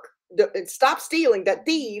work and stop stealing, that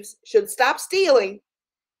thieves should stop stealing,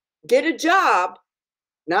 get a job,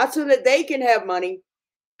 not so that they can have money,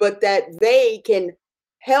 but that they can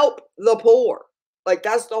help the poor. Like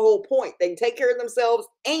that's the whole point. They can take care of themselves,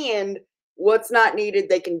 and what's not needed,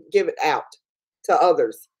 they can give it out to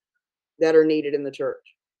others. that are needed in the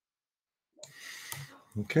church.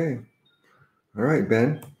 Okay. All right,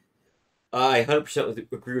 Ben. I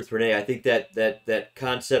 100% agree with Renee. I think that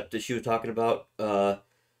concept that she was talking about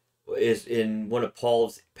is in one of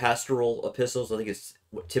Paul's pastoral epistles. I think it's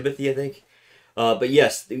Timothy, I think. But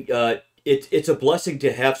yes, it's a blessing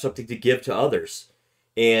to have something to give to others.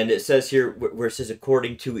 And it says here, where it says,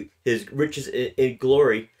 according to his riches in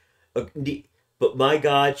glory, but my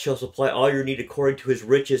God shall supply all your need according to his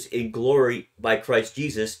riches in glory by Christ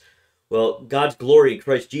Jesus. Well, God's glory in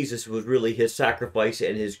Christ Jesus was really his sacrifice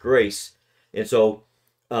and his grace. And so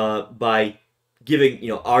by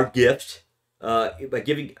giving, our gift,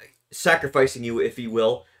 sacrificing you, if you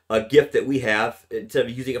will, a gift that we have, instead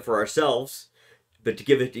of using it for ourselves, but to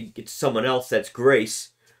give it to someone else, that's grace.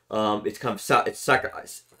 It's kind of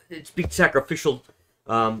it's being sacrificial.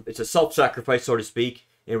 It's a self-sacrifice, so to speak,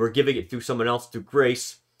 and we're giving it through someone else through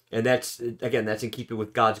grace, and that's in keeping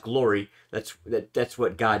with God's glory. That's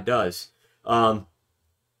what God does.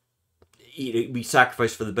 We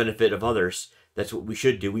sacrifice for the benefit of others. That's what we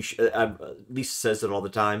should do. We should. Lisa says it all the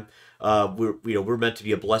time. We're meant to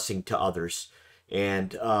be a blessing to others,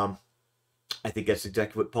 and I think that's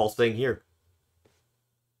exactly what Paul's saying here.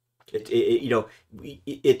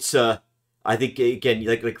 It's I think, again,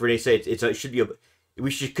 like Renee said, it should be we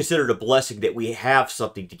should consider it a blessing that we have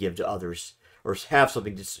something to give to others, or have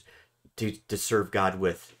something to serve God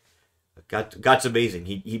with. God's amazing.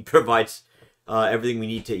 He provides everything we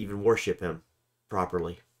need to even worship him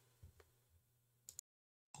properly.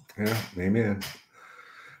 Yeah, amen.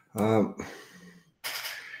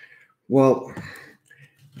 Well,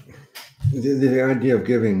 the idea of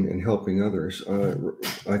giving and helping others,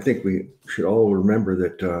 I think we should all remember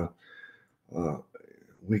that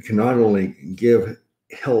we can not only give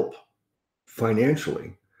help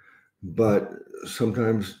financially, but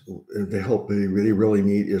sometimes the help they really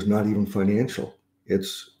need is not even financial.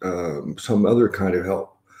 It's some other kind of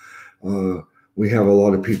help. We have a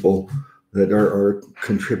lot of people that are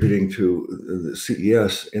contributing to the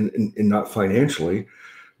C.E.S. and not financially,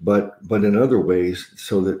 but in other ways,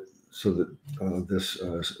 so that this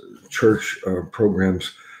church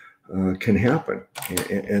programs can happen,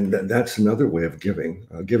 and that's another way of giving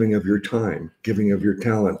of your time, giving of your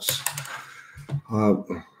talents.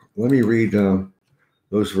 Let me read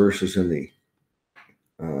those verses in the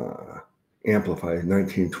Amplified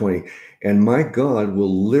 19:20. And my God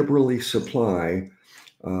will liberally supply,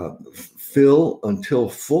 fill until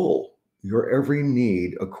full your every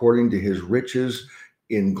need according to his riches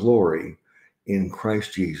in glory in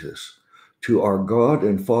Christ Jesus. To our God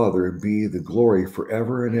and Father be the glory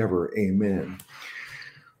forever and ever. Amen.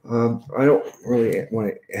 I don't really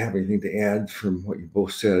want to have anything to add from what you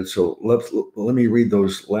both said. So let me read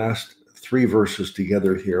those last three verses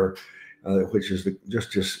together here, which is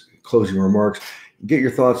just closing remarks. Get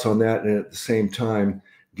your thoughts on that, and at the same time,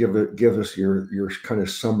 give us your kind of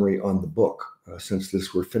summary on the book,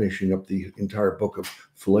 since we're finishing up the entire book of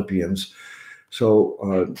Philippians.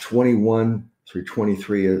 So 21 through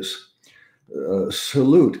 23 is,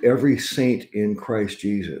 salute every saint in Christ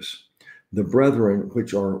Jesus. The brethren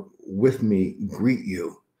which are with me greet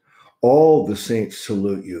you. All the saints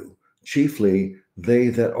salute you, chiefly they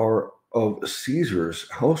that are of Caesar's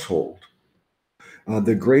household.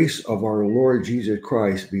 The grace of our Lord Jesus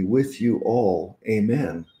Christ be with you all.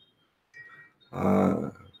 Amen.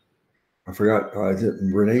 I forgot, is it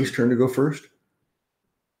Renee's turn to go first?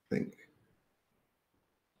 I think.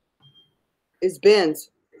 It's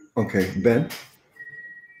Ben's. Okay, Ben.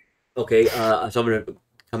 Okay, so I'm going to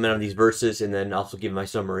comment on these verses and then also give my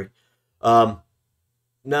summary. Not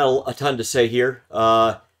a ton to say here.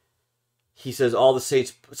 He says, all the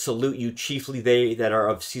saints salute you, chiefly they that are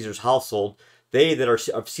of Caesar's household. They that are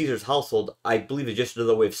of Caesar's household, I believe, is just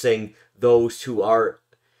another way of saying those who are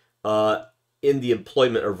in the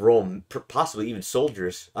employment of Rome, possibly even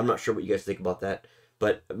soldiers. I'm not sure what you guys think about that,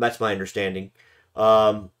 but that's my understanding.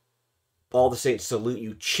 All the saints salute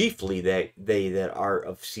you, chiefly they that are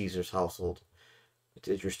of Caesar's household. It's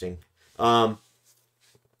interesting.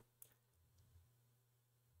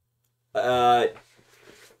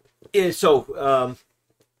 It's a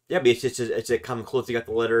common closing out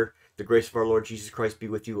the letter. The grace of our Lord Jesus Christ be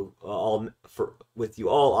with you all.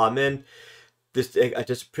 Amen. This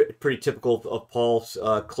just pretty typical of Paul's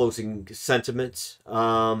closing sentiments.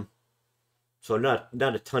 So not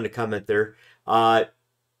a ton to comment there.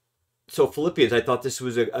 So Philippians, I thought this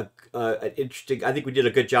was an interesting. I think we did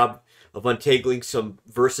a good job of untangling some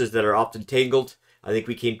verses that are often tangled. I think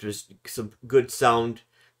we came to some good, sound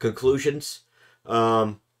conclusions.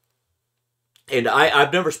 And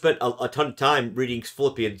I've never spent a ton of time reading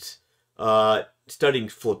Philippians studying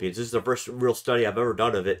Philippians. This is the first real study I've ever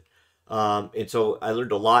done of it. And so I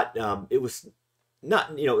learned a lot. It was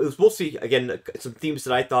not, it was mostly, again, some themes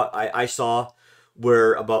that I thought I saw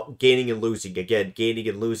were about gaining and losing. Again, gaining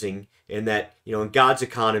and losing, and that, in God's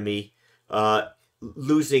economy,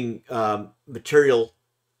 losing material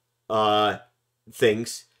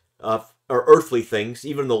things, or earthly things,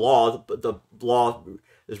 even the law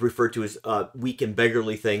is referred to as weak and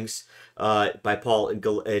beggarly things by Paul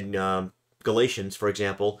in Galatians, for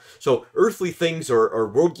example. So earthly things or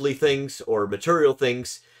worldly things or material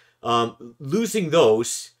things, losing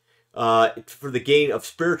those for the gain of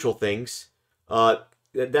spiritual things,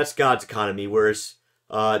 that's God's economy. Whereas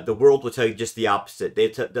the world will tell you just the opposite.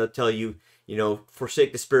 They'll tell you,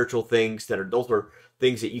 forsake the spiritual things those are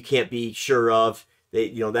things that you can't be sure of.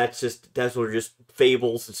 That's what are just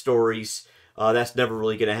fables and stories. That's never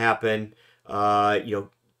really going to happen.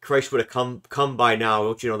 Christ would have come by now.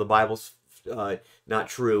 Don't you know the Bible's not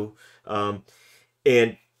true?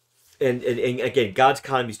 And again, God's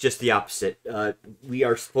economy is just the opposite. We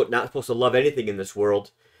are not supposed to love anything in this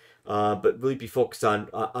world, but really be focused on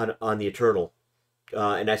the eternal.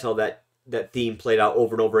 And I saw that theme played out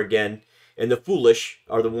over and over again. And the foolish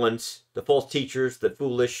are the false teachers, the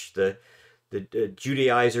foolish, the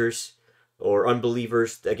Judaizers or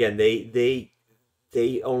unbelievers. Again, they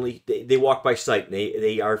walk by sight. And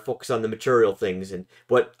they are focused on the material things and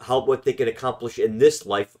what they can accomplish in this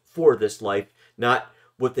life for this life, not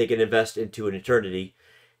what they can invest into an eternity.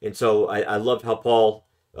 And so I love how Paul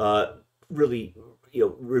really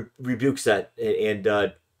rebukes that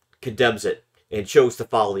and condemns it and shows the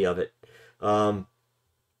folly of it.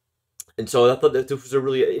 And so I thought that this was a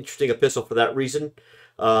really interesting epistle for that reason.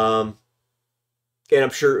 And I'm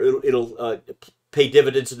sure it'll pay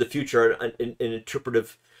dividends in the future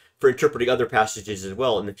for interpreting other passages as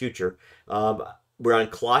well in the future. We're on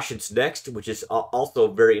Colossians next, which is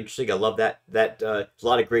also very interesting. I love that. There's a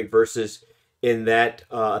lot of great verses in that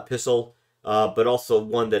epistle, but also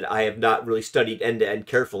one that I have not really studied end to end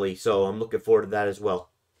carefully. So I'm looking forward to that as well.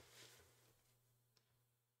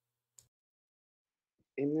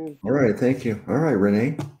 Amen. All right, thank you. All right,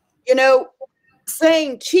 Renee.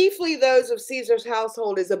 Saying chiefly those of Caesar's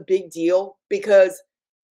household is a big deal because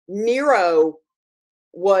Nero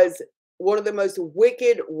was one of the most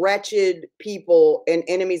wicked, wretched people and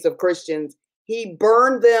enemies of Christians. He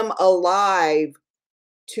burned them alive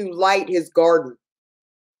to light his garden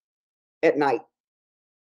at night.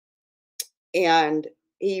 And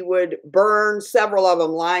he would burn several of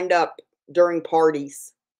them lined up during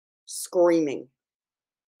parties, screaming,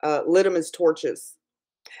 lit them as torches.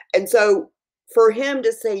 And so for him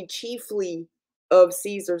to say chiefly of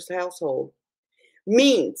Caesar's household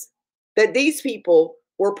means that these people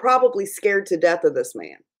were probably scared to death of this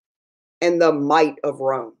man and the might of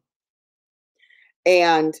Rome.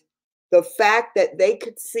 And the fact that they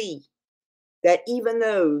could see that even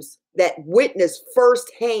those that witnessed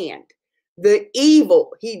firsthand the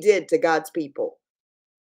evil he did to God's people,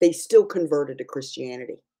 they still converted to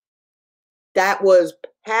Christianity. That was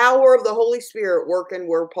power of the Holy Spirit working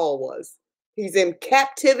where Paul was. He's in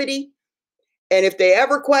captivity. And if they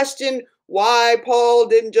ever question why Paul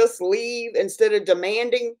didn't just leave instead of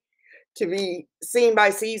demanding to be seen by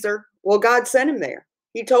Caesar, well, God sent him there.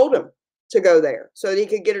 He told him to go there so that he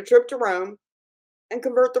could get a trip to Rome and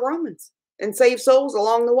convert the Romans and save souls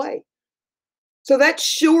along the way. So that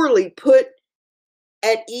surely put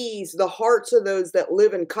at ease the hearts of those that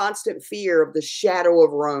live in constant fear of the shadow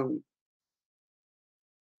of Rome,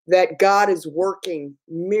 that God is working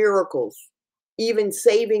miracles, even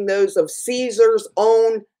saving those of Caesar's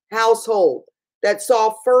own household that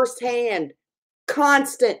saw firsthand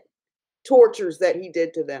constant tortures that he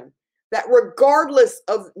did to them, that regardless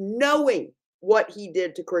of knowing what he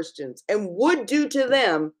did to Christians and would do to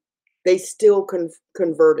them, they still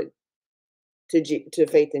converted to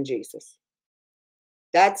faith in Jesus.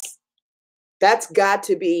 That's got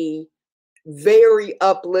to be very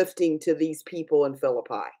uplifting to these people in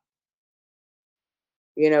Philippi.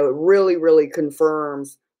 It really, really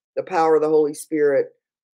confirms the power of the Holy Spirit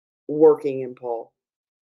working in Paul.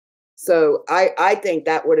 So I think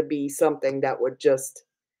that would be something that would just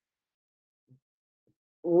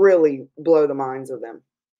really blow the minds of them.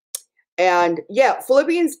 And yeah,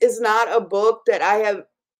 Philippians is not a book that I have.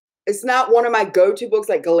 It's not one of my go-to books.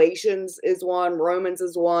 Like Galatians is one, Romans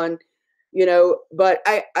is one, but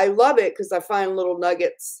I love it because I find little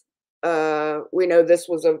nuggets. We know this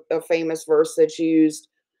was a famous verse that's used,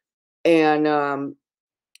 and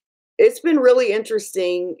it's been really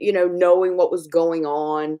interesting, knowing what was going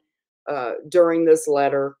on during this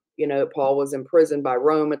letter. Paul was imprisoned by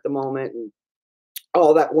Rome at the moment, and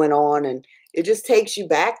all that went on, and it just takes you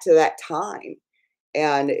back to that time,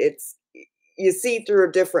 and you see through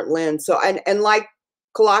a different lens. So and like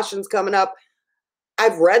Colossians coming up,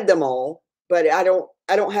 I've read them all, but I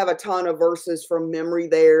don't have a ton of verses from memory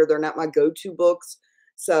there. They're not my go-to books.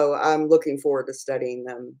 So I'm looking forward to studying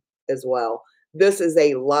them as well. This is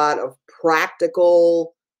a lot of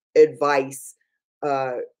practical advice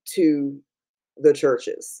to the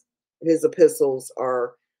churches. His epistles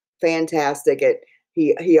are fantastic.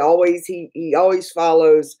 He always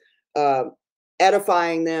follows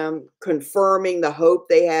edifying them, confirming the hope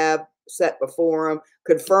they have set before them,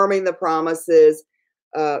 confirming the promises,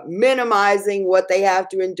 minimizing what they have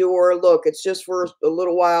to endure. Look, it's just for a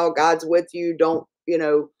little while. God's with you. Don't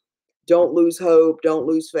lose hope. Don't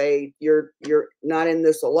lose faith. You're not in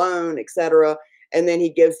this alone, etc. And then he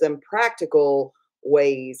gives them practical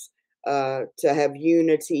ways to have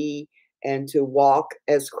unity and to walk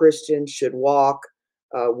as Christians should walk,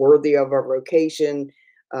 worthy of our vocation,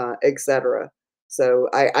 etc. So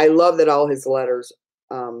I love that all his letters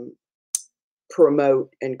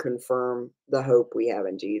promote and confirm the hope we have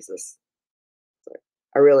in Jesus. So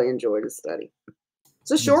I really enjoyed the study.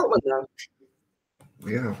 It's a short one though.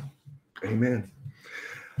 Yeah. Amen.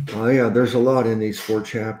 Yeah, there's a lot in these 4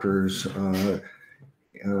 chapters.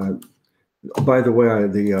 By the way,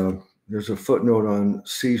 there's a footnote on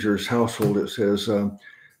Caesar's household. It says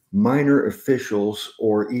minor officials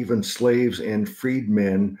or even slaves and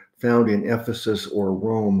freedmen found in Ephesus or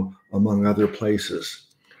Rome, among other places.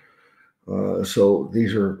 So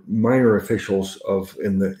these are minor officials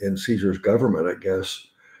in Caesar's government, I guess,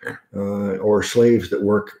 or slaves that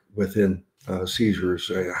work within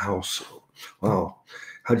Caesar's house. Wow,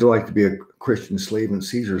 how'd you like to be a Christian slave in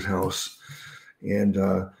Caesar's house? And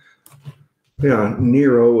yeah,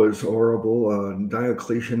 Nero was horrible.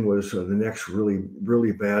 Diocletian was the next really,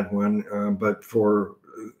 really bad one. But for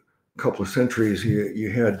a couple of centuries, you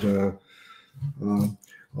had a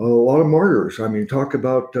lot of martyrs. I mean, talk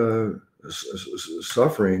about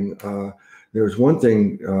suffering. There's one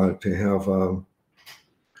thing to have,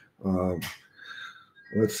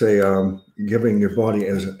 let's say, giving your body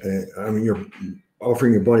you're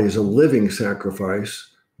offering your body as a living sacrifice,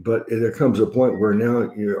 but there comes a point where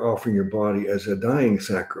now you're offering your body as a dying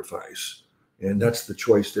sacrifice. And that's the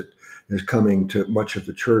choice that is coming to much of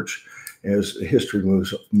the church as history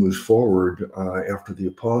moves forward after the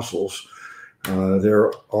apostles.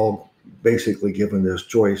 They're all basically given this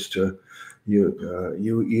choice to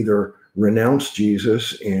you either renounce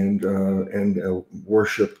Jesus and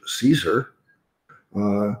worship Caesar.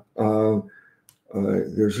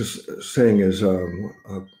 There's this saying is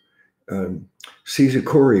Caesar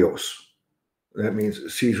Kurios. That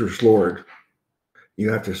means Caesar's Lord.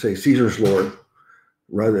 You have to say Caesar's Lord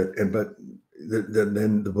but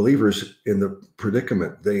then the believers in the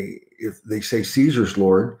predicament, if they say Caesar's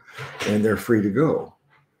Lord, and they're free to go.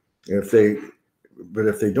 If they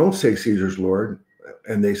don't say Caesar's Lord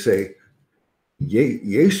and they say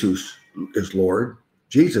Jesus is Lord,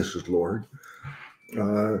 Jesus is Lord,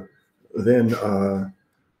 then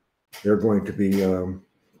they're going to be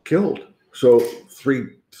killed. So three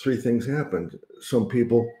things happened. Some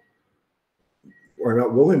people are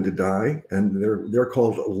not willing to die, and they're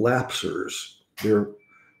called lapsers.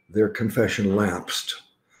 Their confession lapsed,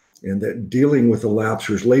 and that dealing with the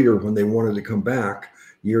lapsers later, when they wanted to come back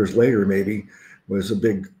years later, maybe was a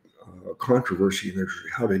big controversy in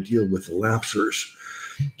how to deal with the lapsers.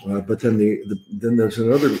 But then then there's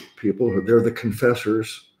another people who they're the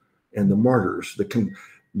confessors and the martyrs.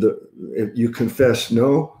 If you confess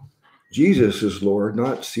no, Jesus is Lord,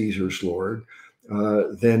 not Caesar's Lord,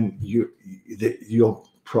 then you'll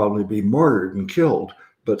probably be martyred and killed.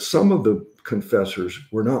 But some of the confessors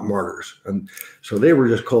were not martyrs, and so they were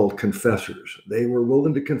just called confessors. They were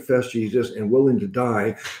willing to confess Jesus and willing to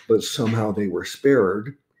die, but somehow they were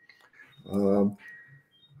spared, or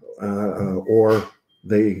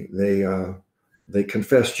they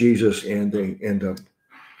confess Jesus and they end up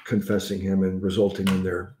confessing him and resulting in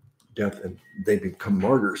their death, and they become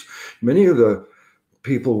martyrs. Many of the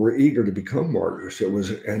people were eager to become martyrs. It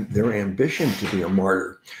was their ambition to be a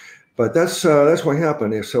martyr. But that's what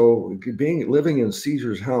happened. So living in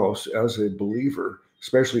Caesar's house as a believer,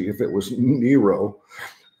 especially if it was Nero,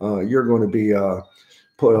 you're going to be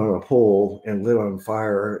put on a pole and lit on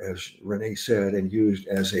fire, as Renee said, and used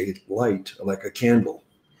as a light, like a candle,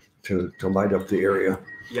 to light up the area.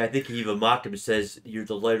 Yeah, I think he even mocked him and says, "You're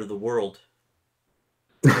the light of the world."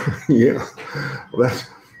 Yeah, well,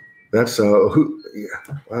 that's who.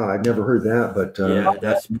 Yeah, wow, I'd never heard that, but yeah,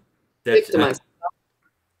 that's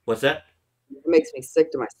what's that? It makes me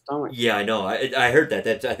sick to my stomach. Yeah, I know. I heard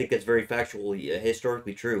that. I think that's very factually,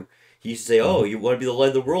 historically true. He used to say, "Oh, you want to be the light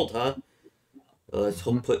of the world, huh? Let's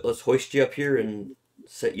hoist you up here and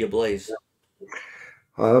set you ablaze."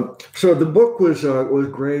 So the book was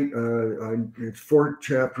great. It's 4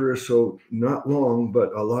 chapters, so not long,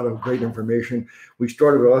 but a lot of great information. We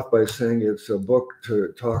started off by saying it's a book to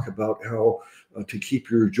talk about how to keep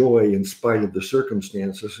your joy in spite of the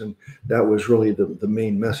circumstances, and that was really the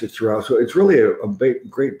main message throughout. So it's really a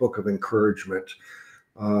great book of encouragement.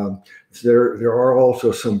 There are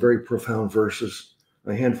also some very profound verses,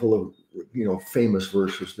 a handful of famous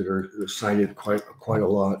verses that are cited quite a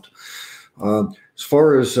lot. As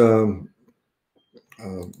far as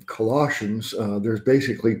Colossians, there's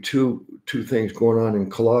basically two things going on in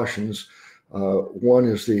Colossians. One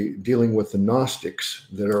is the dealing with the Gnostics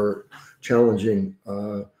that are challenging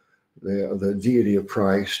the deity of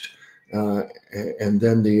Christ, and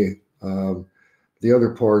then the other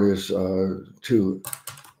part is to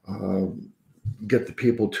get the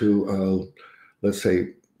people to let's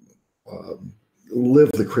say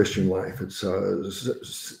live the Christian life. It's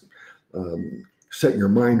set your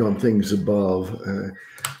mind on things above.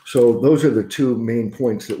 So those are the two main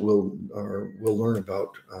points that we'll learn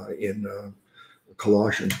about in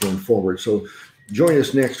Colossians going forward. So join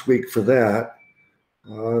us next week for that.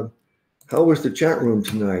 How was the chat room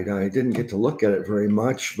tonight? I didn't get to look at it very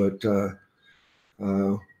much, but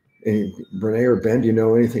Renee or Ben, do you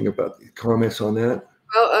know anything about the comments on that?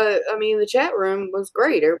 Well, I mean, the chat room was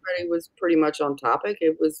great. Everybody was pretty much on topic.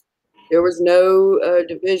 There was no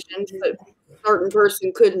divisions. A certain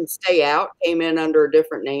person couldn't stay out, came in under a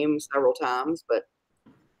different name several times, but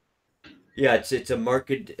yeah, it's a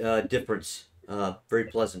marked difference. Very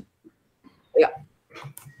pleasant. Yeah,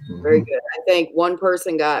 very good. I think one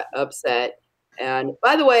person got upset. And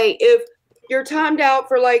by the way, if you're timed out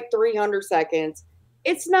for like 300 seconds,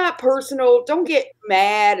 it's not personal. Don't get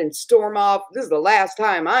mad and storm off. This is the last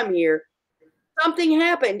time I'm here. Something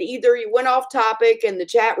happened. Either you went off topic and the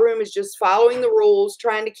chat room is just following the rules,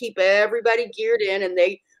 trying to keep everybody geared in, and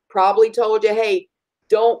they probably told you, hey,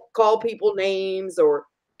 don't call people names or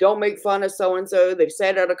don't make fun of so-and-so. They've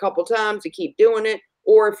said it a couple times to keep doing it.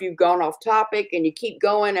 Or if you've gone off topic and you keep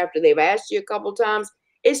going after they've asked you a couple times,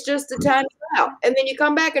 it's just a time out. And then you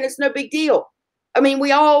come back and it's no big deal. I mean,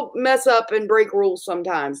 we all mess up and break rules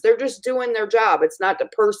sometimes. They're just doing their job. It's not to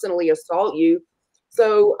personally assault you.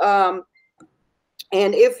 So,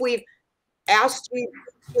 and if we've asked you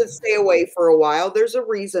to stay away for a while, there's a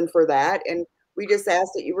reason for that. And we just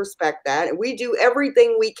ask that you respect that. And we do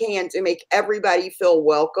everything we can to make everybody feel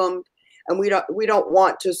welcomed. And we don't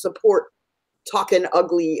want to support talking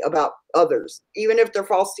ugly about others, even if they're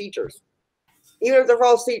false teachers. Even if they're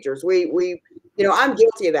false teachers, I'm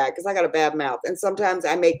guilty of that because I got a bad mouth. And sometimes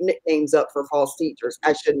I make nicknames up for false teachers.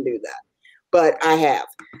 I shouldn't do that, but I have.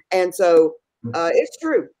 And so it's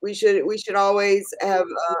true. We should always have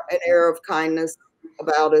an air of kindness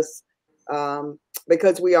about us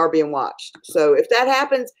because we are being watched. So if that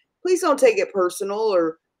happens, please don't take it personal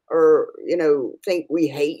or think we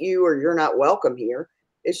hate you or you're not welcome here.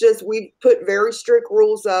 It's just we put very strict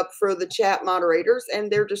rules up for the chat moderators,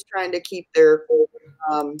 and they're just trying to keep their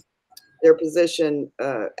position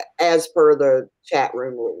as per the chat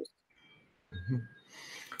room rules.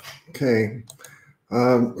 Okay.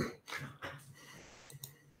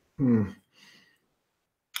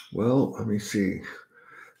 Well, let me see.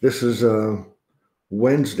 This is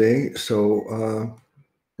Wednesday, so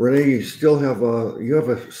Renee, you still have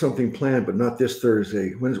something planned, but not this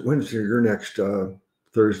Thursday. When's your next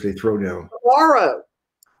Thursday throwdown? Tomorrow.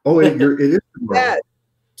 Oh, it is tomorrow. Yeah.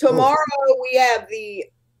 Tomorrow we have the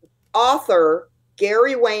author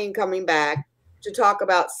Gary Wayne coming back to talk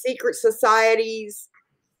about secret societies,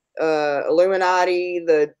 Illuminati,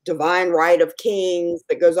 the divine right of kings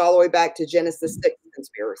that goes all the way back to Genesis 6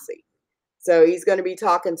 conspiracy. So he's going to be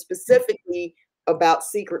talking specifically about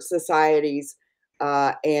secret societies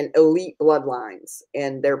and elite bloodlines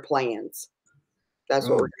and their plans. That's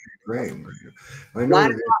what we're doing. Great. I know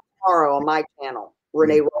 9 o'clock tomorrow on my channel,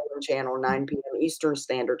 Renee Rowland channel, 9 p.m. Eastern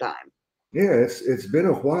Standard Time. Yeah, it's been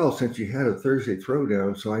a while since you had a Thursday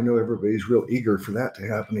throwdown, so I know everybody's real eager for that to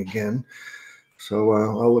happen again. So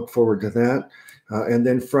I'll look forward to that. And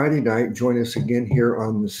then Friday night, join us again here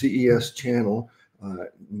on the C.E.S. channel,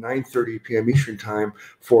 9:30 p.m. Eastern Time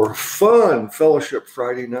for fun fellowship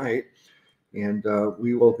Friday night. And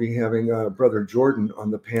we will be having Brother Jordan on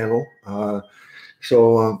the panel.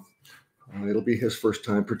 So it'll be his first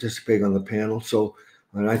time participating on the panel. So,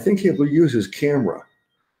 and I think he will use his camera.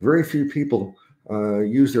 Very few people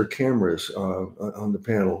use their cameras on the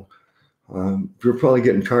panel. You're probably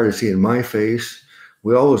getting tired of seeing my face.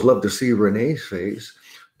 We always love to see Renee's face,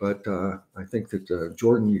 but I think that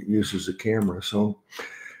Jordan uses a camera, so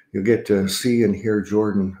you'll get to see and hear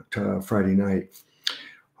Jordan Friday night.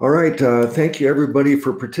 All right. Thank you, everybody,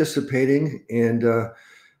 for participating, and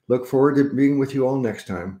look forward to being with you all next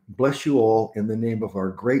time. Bless you all in the name of our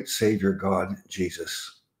great Savior, God,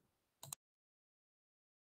 Jesus.